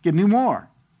 Give me more.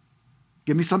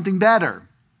 Give me something better.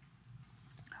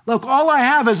 Look, all I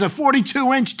have is a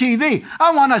 42-inch TV.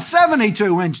 I want a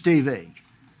 72-inch TV.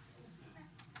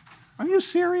 Are you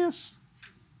serious?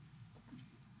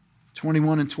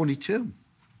 21 and 22.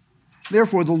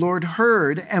 Therefore the Lord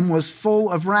heard and was full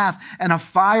of wrath, and a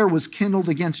fire was kindled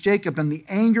against Jacob, and the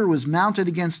anger was mounted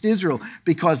against Israel,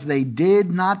 because they did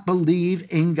not believe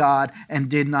in God and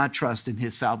did not trust in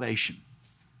his salvation.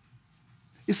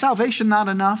 Is salvation not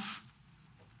enough?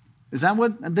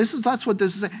 That's what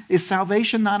this is saying. Is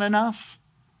salvation not enough?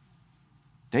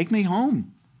 Take me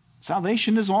home.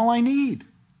 Salvation is all I need.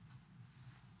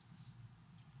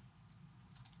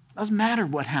 Doesn't matter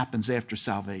what happens after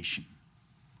salvation.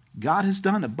 God has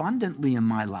done abundantly in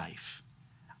my life.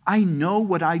 I know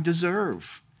what I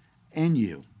deserve in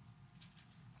you.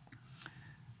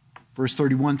 Verse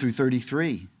 31 through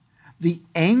 33. The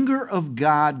anger of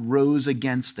God rose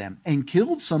against them and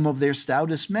killed some of their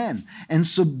stoutest men and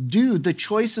subdued the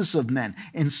choicest of men.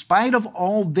 In spite of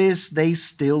all this, they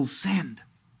still sinned.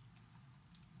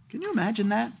 Can you imagine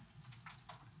that?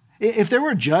 If there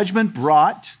were judgment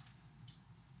brought,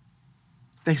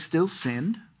 they still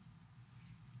sinned.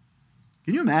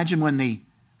 Can you imagine when the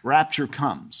rapture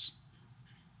comes?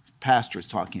 Pastor is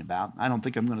talking about. I don't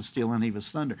think I'm going to steal any of his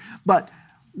thunder. But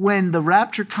when the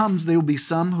rapture comes, there will be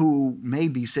some who may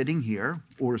be sitting here,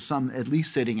 or some at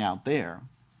least sitting out there,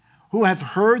 who have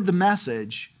heard the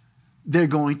message. They're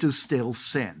going to still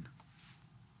sin.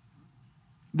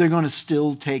 They're going to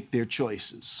still take their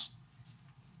choices.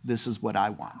 This is what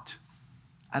I want.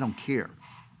 I don't care.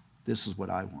 This is what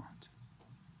I want.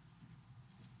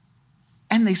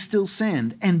 And they still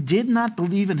sinned and did not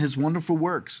believe in his wonderful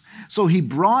works. So he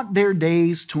brought their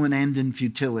days to an end in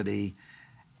futility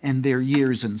and their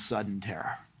years in sudden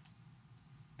terror.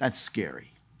 That's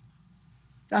scary.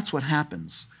 That's what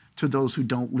happens to those who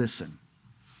don't listen,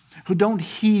 who don't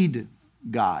heed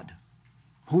God,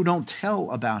 who don't tell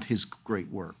about his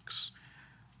great works.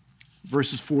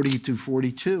 Verses 40 to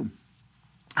 42.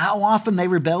 How often they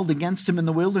rebelled against him in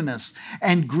the wilderness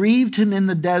and grieved him in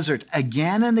the desert.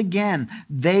 Again and again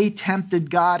they tempted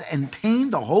God and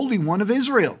pained the Holy One of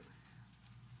Israel.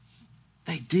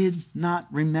 They did not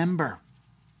remember.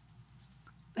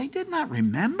 They did not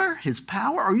remember his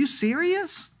power? Are you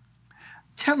serious?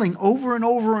 Telling over and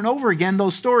over and over again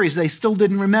those stories they still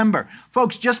didn't remember.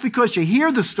 Folks, just because you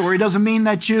hear the story doesn't mean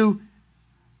that you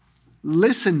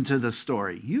listen to the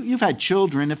story. You've had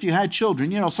children. If you had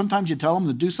children, sometimes you tell them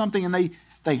to do something and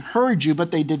they heard you,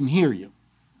 but they didn't hear you.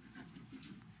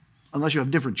 Unless you have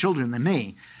different children than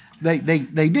me. They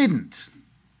didn't.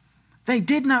 They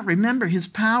did not remember his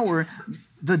power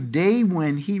the day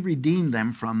when he redeemed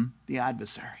them from the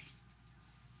adversary.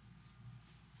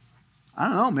 I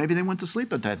don't know, maybe they went to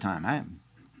sleep at that time.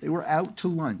 They were out to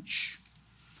lunch.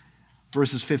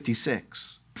 Verses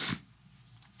 56.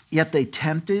 Yet they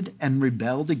tempted and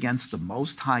rebelled against the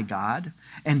Most High God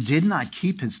and did not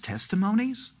keep his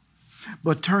testimonies,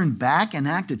 but turned back and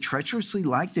acted treacherously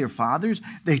like their fathers.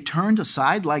 They turned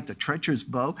aside like the treacherous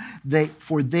bow,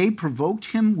 for they provoked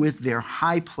him with their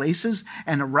high places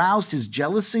and aroused his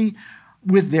jealousy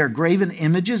with their graven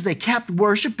images. They kept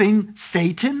worshiping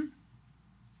Satan.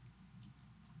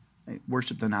 They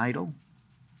worshiped an idol.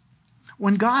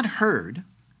 When God heard,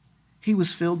 he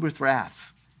was filled with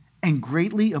wrath and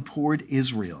greatly abhorred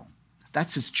Israel.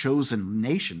 That's his chosen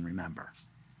nation, remember.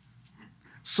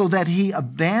 So that he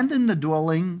abandoned the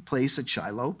dwelling place at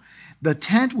Shiloh, the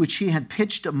tent which he had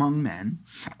pitched among men,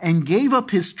 and gave up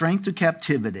his strength to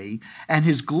captivity and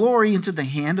his glory into the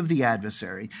hand of the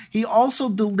adversary. He also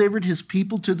delivered his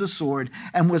people to the sword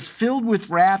and was filled with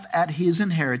wrath at his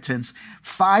inheritance.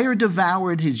 Fire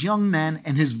devoured his young men,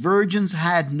 and his virgins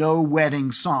had no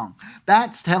wedding song.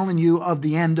 That's telling you of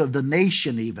the end of the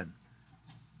nation even.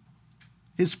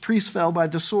 His priests fell by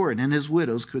the sword, and his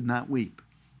widows could not weep.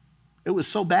 It was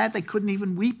so bad they couldn't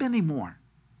even weep anymore.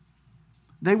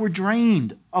 They were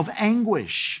drained of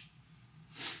anguish.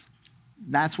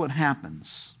 That's what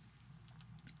happens.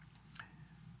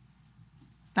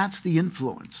 That's the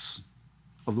influence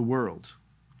of the world.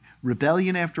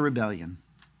 Rebellion after rebellion.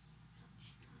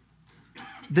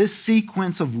 This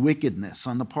sequence of wickedness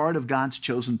on the part of God's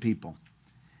chosen people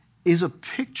is a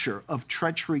picture of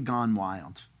treachery gone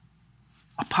wild.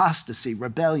 Apostasy,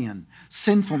 rebellion,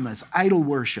 sinfulness, idol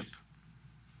worship.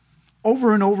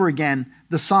 Over and over again,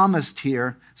 the psalmist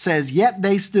here says, yet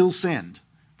they still sinned.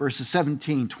 Verses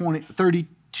 17, 20,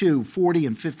 32, 40,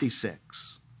 and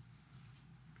 56.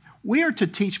 We are to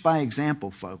teach by example,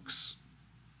 folks.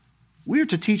 We are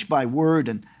to teach by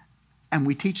word, and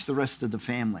we teach the rest of the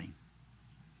family.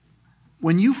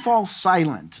 When you fall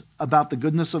silent about the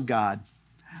goodness of God,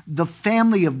 the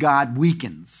family of God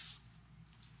weakens.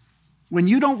 When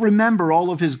you don't remember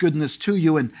all of his goodness to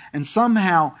you, and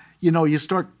somehow, you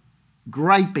start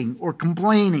griping or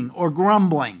complaining or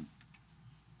grumbling.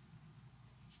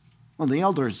 Well, the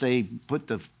elders, they put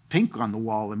the pink on the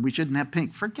wall and we shouldn't have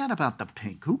pink. Forget about the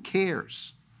pink. Who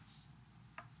cares?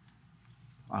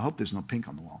 I hope there's no pink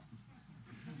on the wall.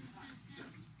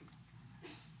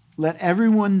 Let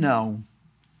everyone know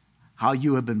how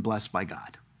you have been blessed by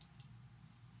God.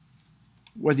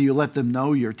 Whether you let them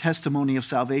know your testimony of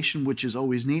salvation, which is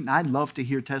always neat, and I'd love to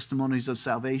hear testimonies of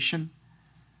salvation,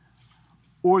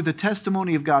 or the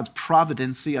testimony of God's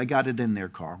providence. See, I got it in there,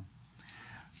 Carl.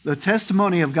 The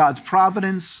testimony of God's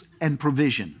providence and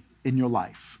provision in your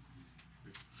life.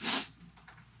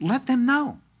 Let them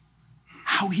know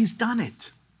how he's done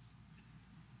it.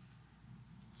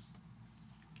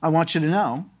 I want you to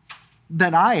know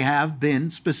that I have been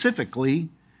specifically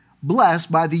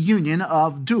blessed by the union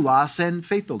of doulos and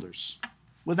faith builders,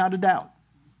 without a doubt.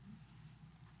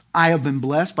 I have been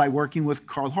blessed by working with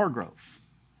Carl Hargrove.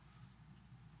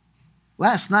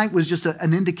 Last night was just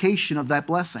an indication of that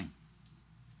blessing.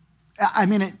 I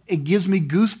mean, it gives me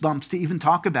goosebumps to even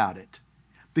talk about it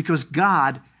because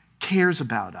God cares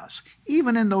about us,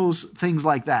 even in those things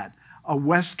like that. A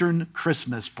Western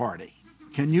Christmas party.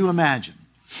 Can you imagine?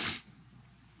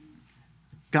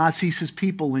 God sees his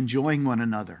people enjoying one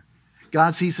another.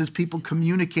 God sees his people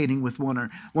communicating with one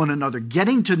another,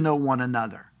 getting to know one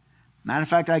another. Matter of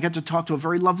fact, I got to talk to a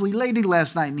very lovely lady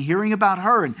last night and hearing about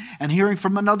her and hearing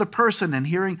from another person and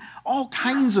hearing all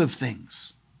kinds of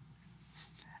things.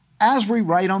 As we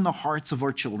write on the hearts of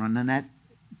our children, and that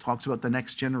talks about the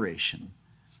next generation,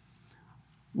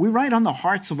 we write on the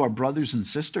hearts of our brothers and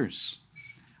sisters.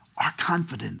 Our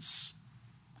confidence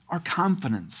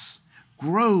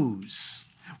grows.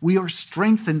 We are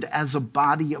strengthened as a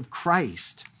body of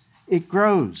Christ. It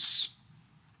grows.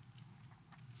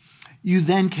 You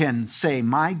then can say,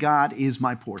 my God is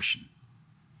my portion,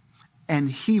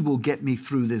 and he will get me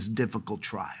through this difficult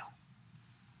trial.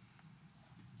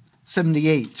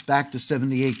 78, back to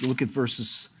 78, you look at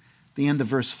the end of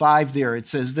verse 5 there, it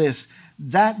says this,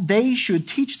 that they should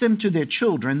teach them to their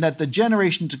children, that the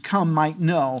generation to come might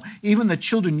know, even the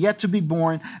children yet to be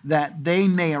born, that they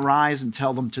may arise and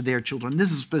tell them to their children.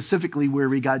 This is specifically where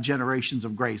we got generations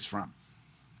of grace from.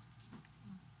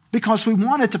 Because we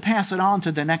wanted to pass it on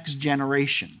to the next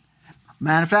generation.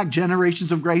 Matter of fact,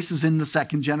 generations of grace is in the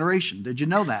second generation. Did you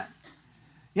know that?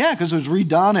 Yeah, because it was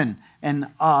redone and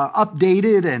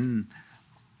updated and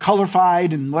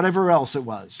colorified and whatever else it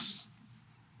was.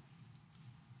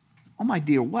 Oh, my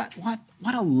dear, what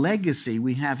a legacy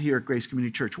we have here at Grace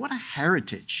Community Church. What a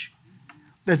heritage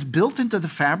that's built into the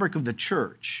fabric of the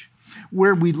church,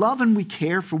 where we love and we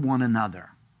care for one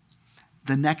another.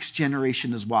 The next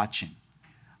generation is watching.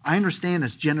 I understand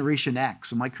it's Generation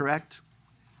X. Am I correct?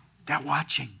 They're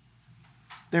watching.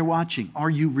 They're watching. Are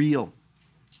you real?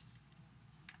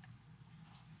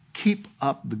 Keep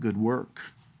up the good work.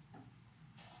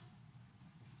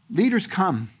 Leaders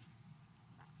come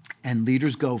and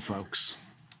leaders go, folks.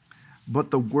 But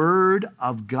the word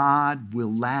of God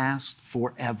will last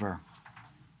forever.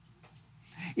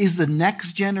 Is the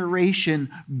next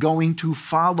generation going to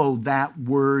follow that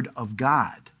word of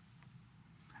God?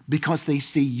 Because they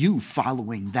see you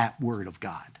following that word of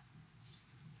God.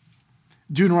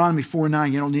 Deuteronomy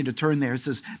 4:9, you don't need to turn there. It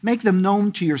says, make them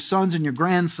known to your sons and your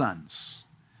grandsons.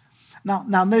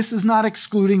 Now this is not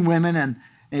excluding women, and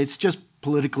it's just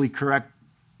politically correct,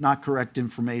 not correct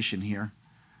information here.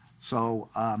 So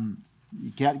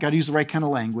you got to use the right kind of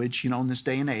language, in this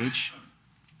day and age.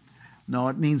 No,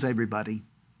 it means everybody.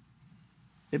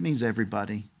 It means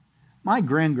everybody. My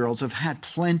grandgirls have had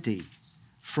plenty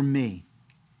from me.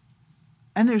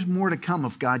 And there's more to come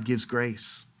if God gives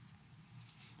grace.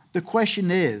 The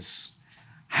question is,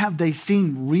 have they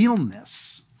seen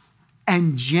realness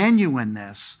and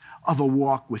genuineness of a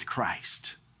walk with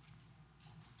Christ?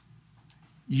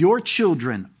 Your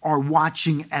children are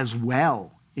watching as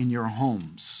well in your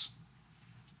homes.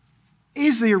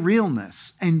 Is there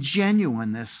realness and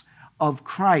genuineness of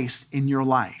Christ in your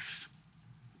life?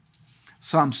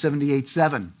 Psalm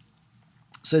 78:7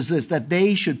 says this, that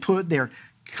they should put their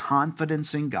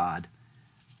confidence in God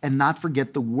and not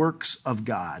forget the works of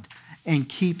God and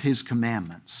keep his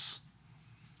commandments.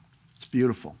 It's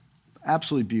beautiful,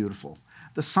 absolutely beautiful.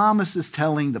 The psalmist is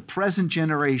telling the present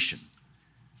generation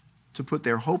to put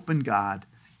their hope in God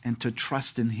and to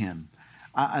trust in him.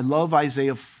 I love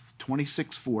Isaiah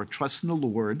 26:4. Trust in the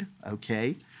Lord,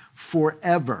 okay,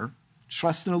 forever.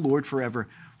 Trust in the Lord forever.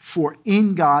 For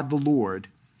in God the Lord,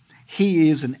 he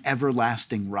is an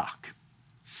everlasting rock.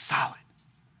 Solid.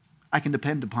 I can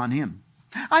depend upon him.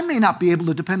 I may not be able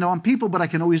to depend on people, but I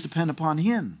can always depend upon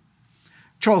him.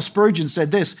 Charles Spurgeon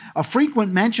said this, a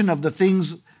frequent mention of the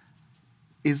things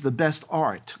is the best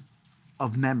art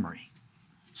of memory.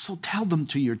 So tell them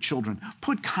to your children.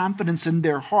 Put confidence in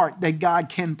their heart that God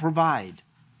can provide.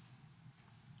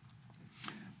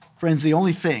 Friends, the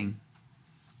only thing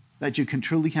that you can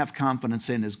truly have confidence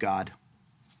in is God.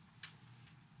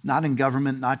 Not in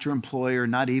government, not your employer,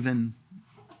 not even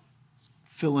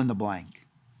fill in the blank.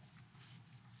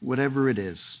 Whatever it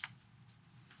is,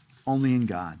 only in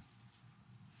God.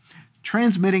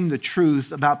 Transmitting the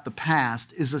truth about the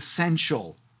past is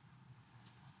essential.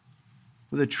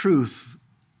 The truth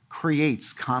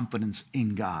creates confidence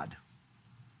in God.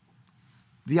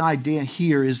 The idea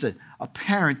here is that a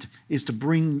parent is to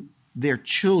bring their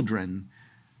children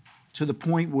to the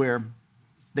point where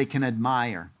they can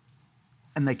admire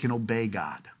and they can obey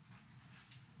God.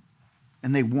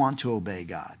 And they want to obey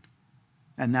God.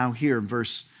 And now here,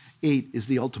 verse 8 is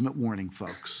the ultimate warning,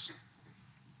 folks.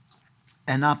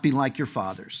 And not be like your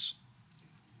fathers,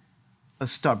 a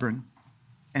stubborn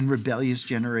and rebellious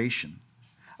generation,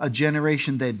 a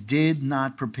generation that did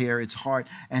not prepare its heart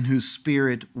and whose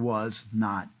spirit was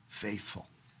not faithful.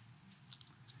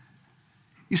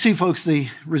 You see, folks, the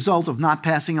result of not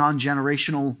passing on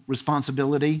generational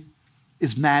responsibility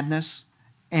is madness,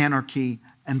 anarchy,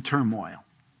 and turmoil.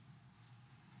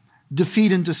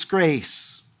 Defeat and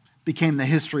disgrace became the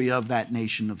history of that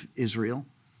nation of Israel.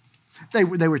 They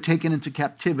were taken into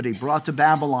captivity, brought to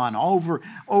Babylon over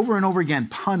and over again,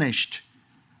 punished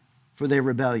for their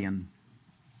rebellion.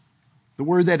 The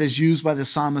word that is used by the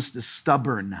psalmist is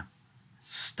stubborn.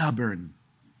 Stubborn.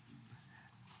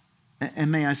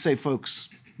 And may I say, folks,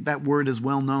 that word is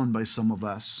well known by some of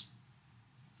us.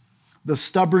 The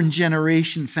stubborn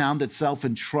generation found itself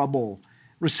in trouble,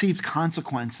 received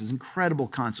consequences, incredible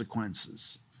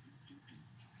consequences.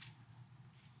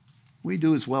 We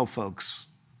do as well, folks,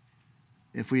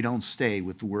 if we don't stay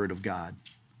with the Word of God.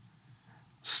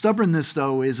 Stubbornness,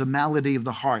 though, is a malady of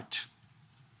the heart.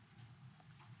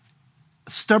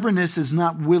 Stubbornness is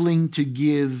not willing to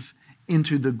give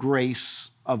into the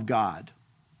grace of God.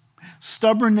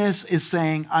 Stubbornness is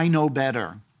saying, I know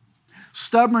better.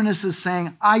 Stubbornness is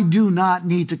saying, I do not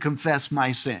need to confess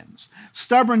my sins.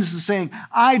 Stubbornness is saying,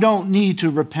 I don't need to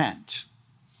repent.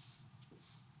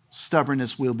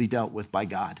 Stubbornness will be dealt with by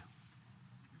God.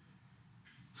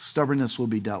 Stubbornness will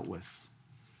be dealt with.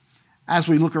 As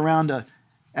we look around at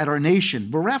our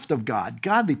nation, bereft of God,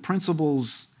 godly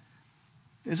principles,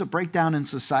 there's a breakdown in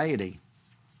society.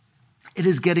 It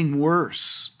is getting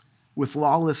worse with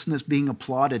lawlessness being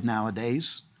applauded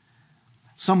nowadays.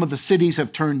 Some of the cities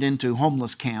have turned into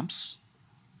homeless camps.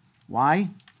 Why?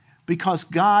 Because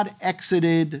God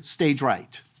exited stage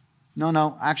right.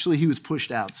 No, actually he was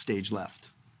pushed out stage left.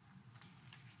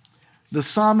 The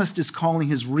psalmist is calling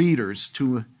his readers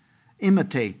to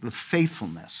imitate the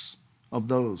faithfulness of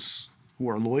those who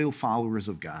are loyal followers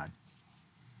of God.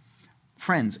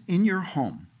 Friends, in your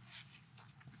home,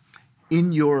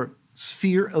 in your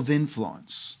sphere of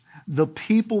influence, the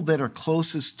people that are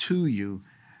closest to you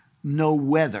know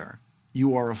whether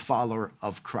you are a follower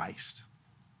of Christ.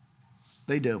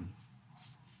 They do.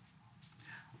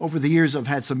 Over the years, I've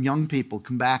had some young people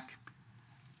come back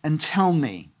and tell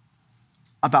me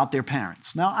about their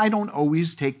parents. Now, I don't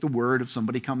always take the word of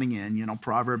somebody coming in.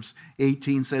 Proverbs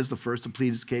 18 says the first to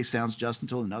plead his case sounds just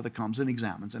until another comes and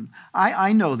examines him.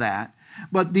 I know that.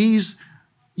 But these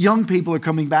young people are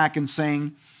coming back and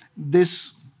saying,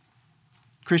 this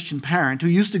Christian parent who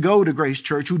used to go to Grace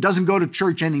Church, who doesn't go to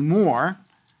church anymore,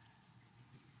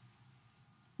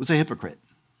 was a hypocrite.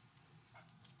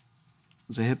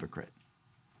 Was a hypocrite.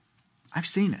 I've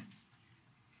seen it.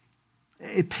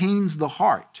 It pains the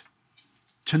heart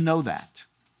to know that.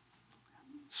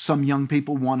 Some young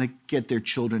people want to get their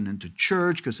children into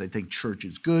church because they think church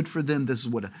is good for them. This is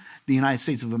what the United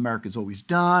States of America has always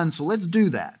done, so let's do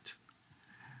that.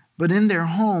 But in their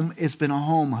home, it's been a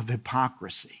home of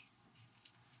hypocrisy.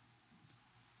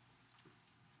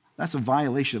 That's a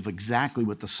violation of exactly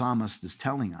what the psalmist is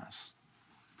telling us.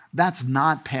 That's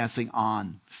not passing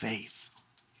on faith.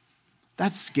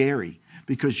 That's scary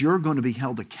because you're going to be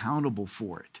held accountable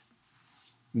for it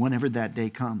whenever that day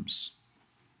comes.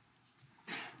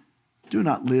 Do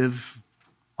not live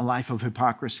a life of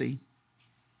hypocrisy.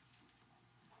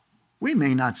 We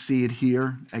may not see it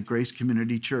here at Grace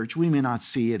Community Church. We may not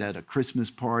see it at a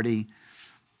Christmas party.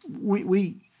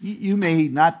 You may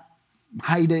not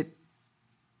hide it,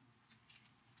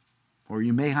 or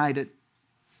you may hide it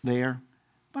there,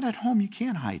 but at home you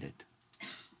can't hide it.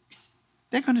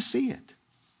 They're going to see it.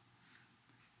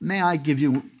 May I give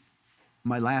you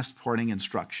my last parting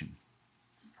instruction?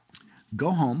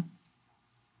 Go home,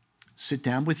 sit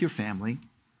down with your family,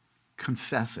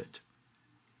 confess it,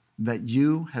 that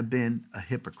you have been a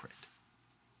hypocrite.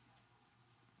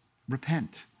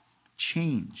 Repent.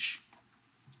 Change.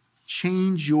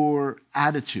 Change your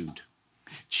attitude.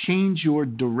 Change your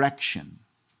direction.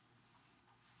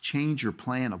 Change your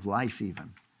plan of life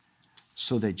even,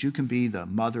 so that you can be the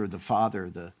mother, the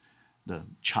father, the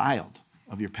child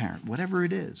of your parent, whatever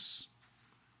it is.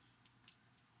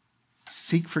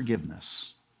 Seek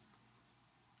forgiveness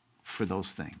for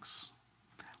those things.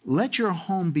 Let your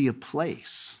home be a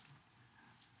place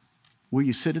where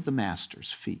you sit at the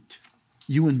Master's feet.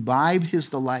 You imbibe his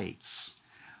delights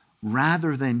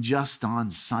rather than just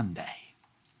on Sunday.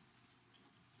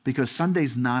 Because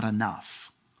Sunday's not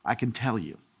enough, I can tell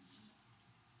you.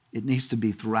 It needs to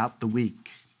be throughout the week.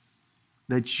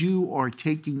 That you are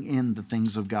taking in the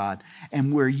things of God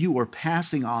and where you are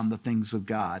passing on the things of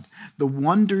God, the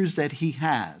wonders that he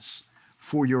has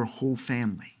for your whole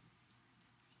family.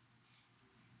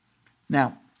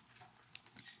 Now,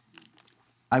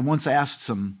 I once asked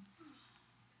some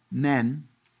men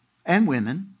and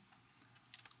women,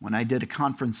 when I did a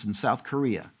conference in South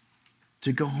Korea,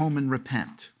 to go home and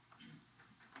repent.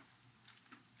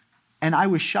 And I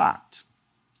was shocked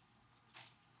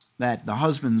that the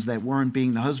husbands that weren't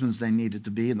being the husbands they needed to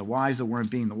be and the wives that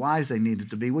weren't being the wives they needed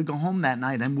to be would go home that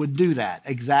night and would do that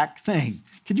exact thing.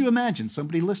 Could you imagine?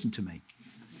 Somebody listened to me.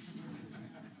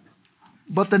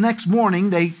 But the next morning,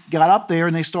 they got up there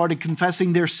and they started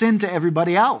confessing their sin to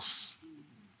everybody else.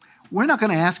 We're not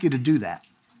going to ask you to do that,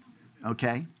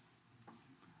 okay?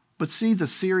 But see the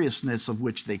seriousness of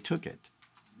which they took it.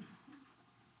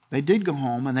 They did go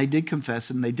home and they did confess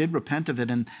and they did repent of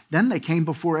it, and then they came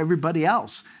before everybody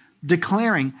else,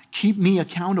 declaring, keep me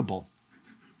accountable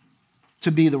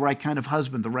to be the right kind of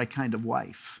husband, the right kind of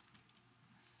wife.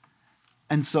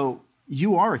 And so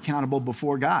you are accountable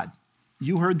before God.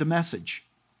 You heard the message.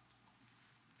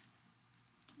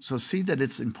 So see that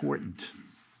it's important.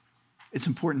 It's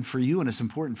important for you and it's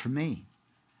important for me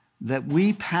that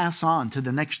we pass on to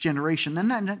the next generation.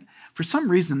 And for some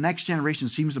reason, the next generation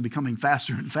seems to be coming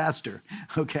faster and faster,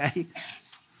 okay?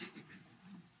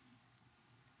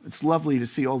 It's lovely to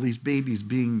see all these babies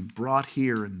being brought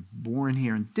here and born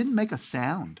here and didn't make a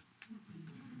sound.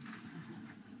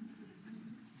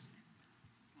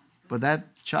 But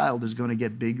that child is going to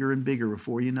get bigger and bigger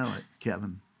before you know it,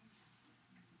 Kevin.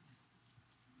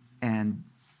 And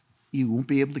you won't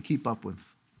be able to keep up with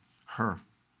her.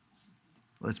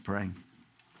 Let's pray.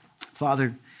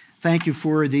 Father, thank you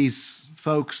for these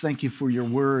folks. Thank you for your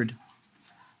word.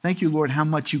 Thank you, Lord, how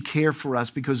much you care for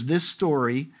us, because this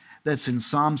story that's in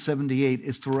Psalm 78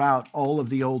 is throughout all of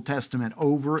the Old Testament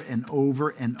over and over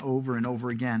and over and over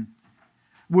again,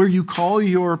 where you call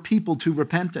your people to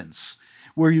repentance,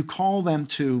 where you call them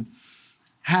to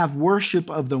have worship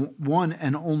of the one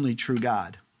and only true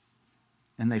God.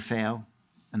 And they fail,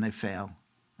 and they fail,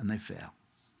 and they fail.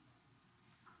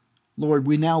 Lord,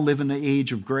 we now live in an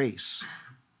age of grace.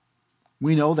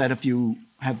 We know that if you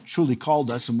have truly called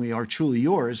us and we are truly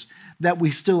yours, that we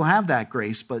still have that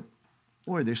grace, but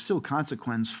Lord, there's still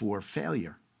consequence for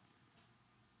failure.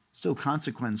 Still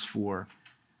consequence for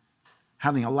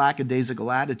having a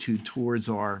lackadaisical attitude towards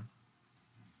our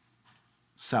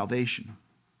salvation.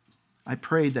 I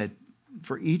pray that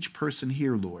for each person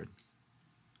here, Lord,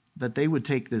 that they would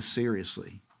take this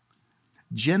seriously.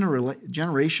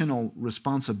 Generational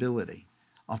responsibility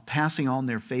of passing on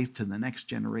their faith to the next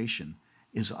generation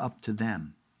is up to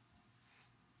them.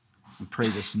 We pray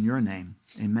this in your name.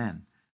 Amen.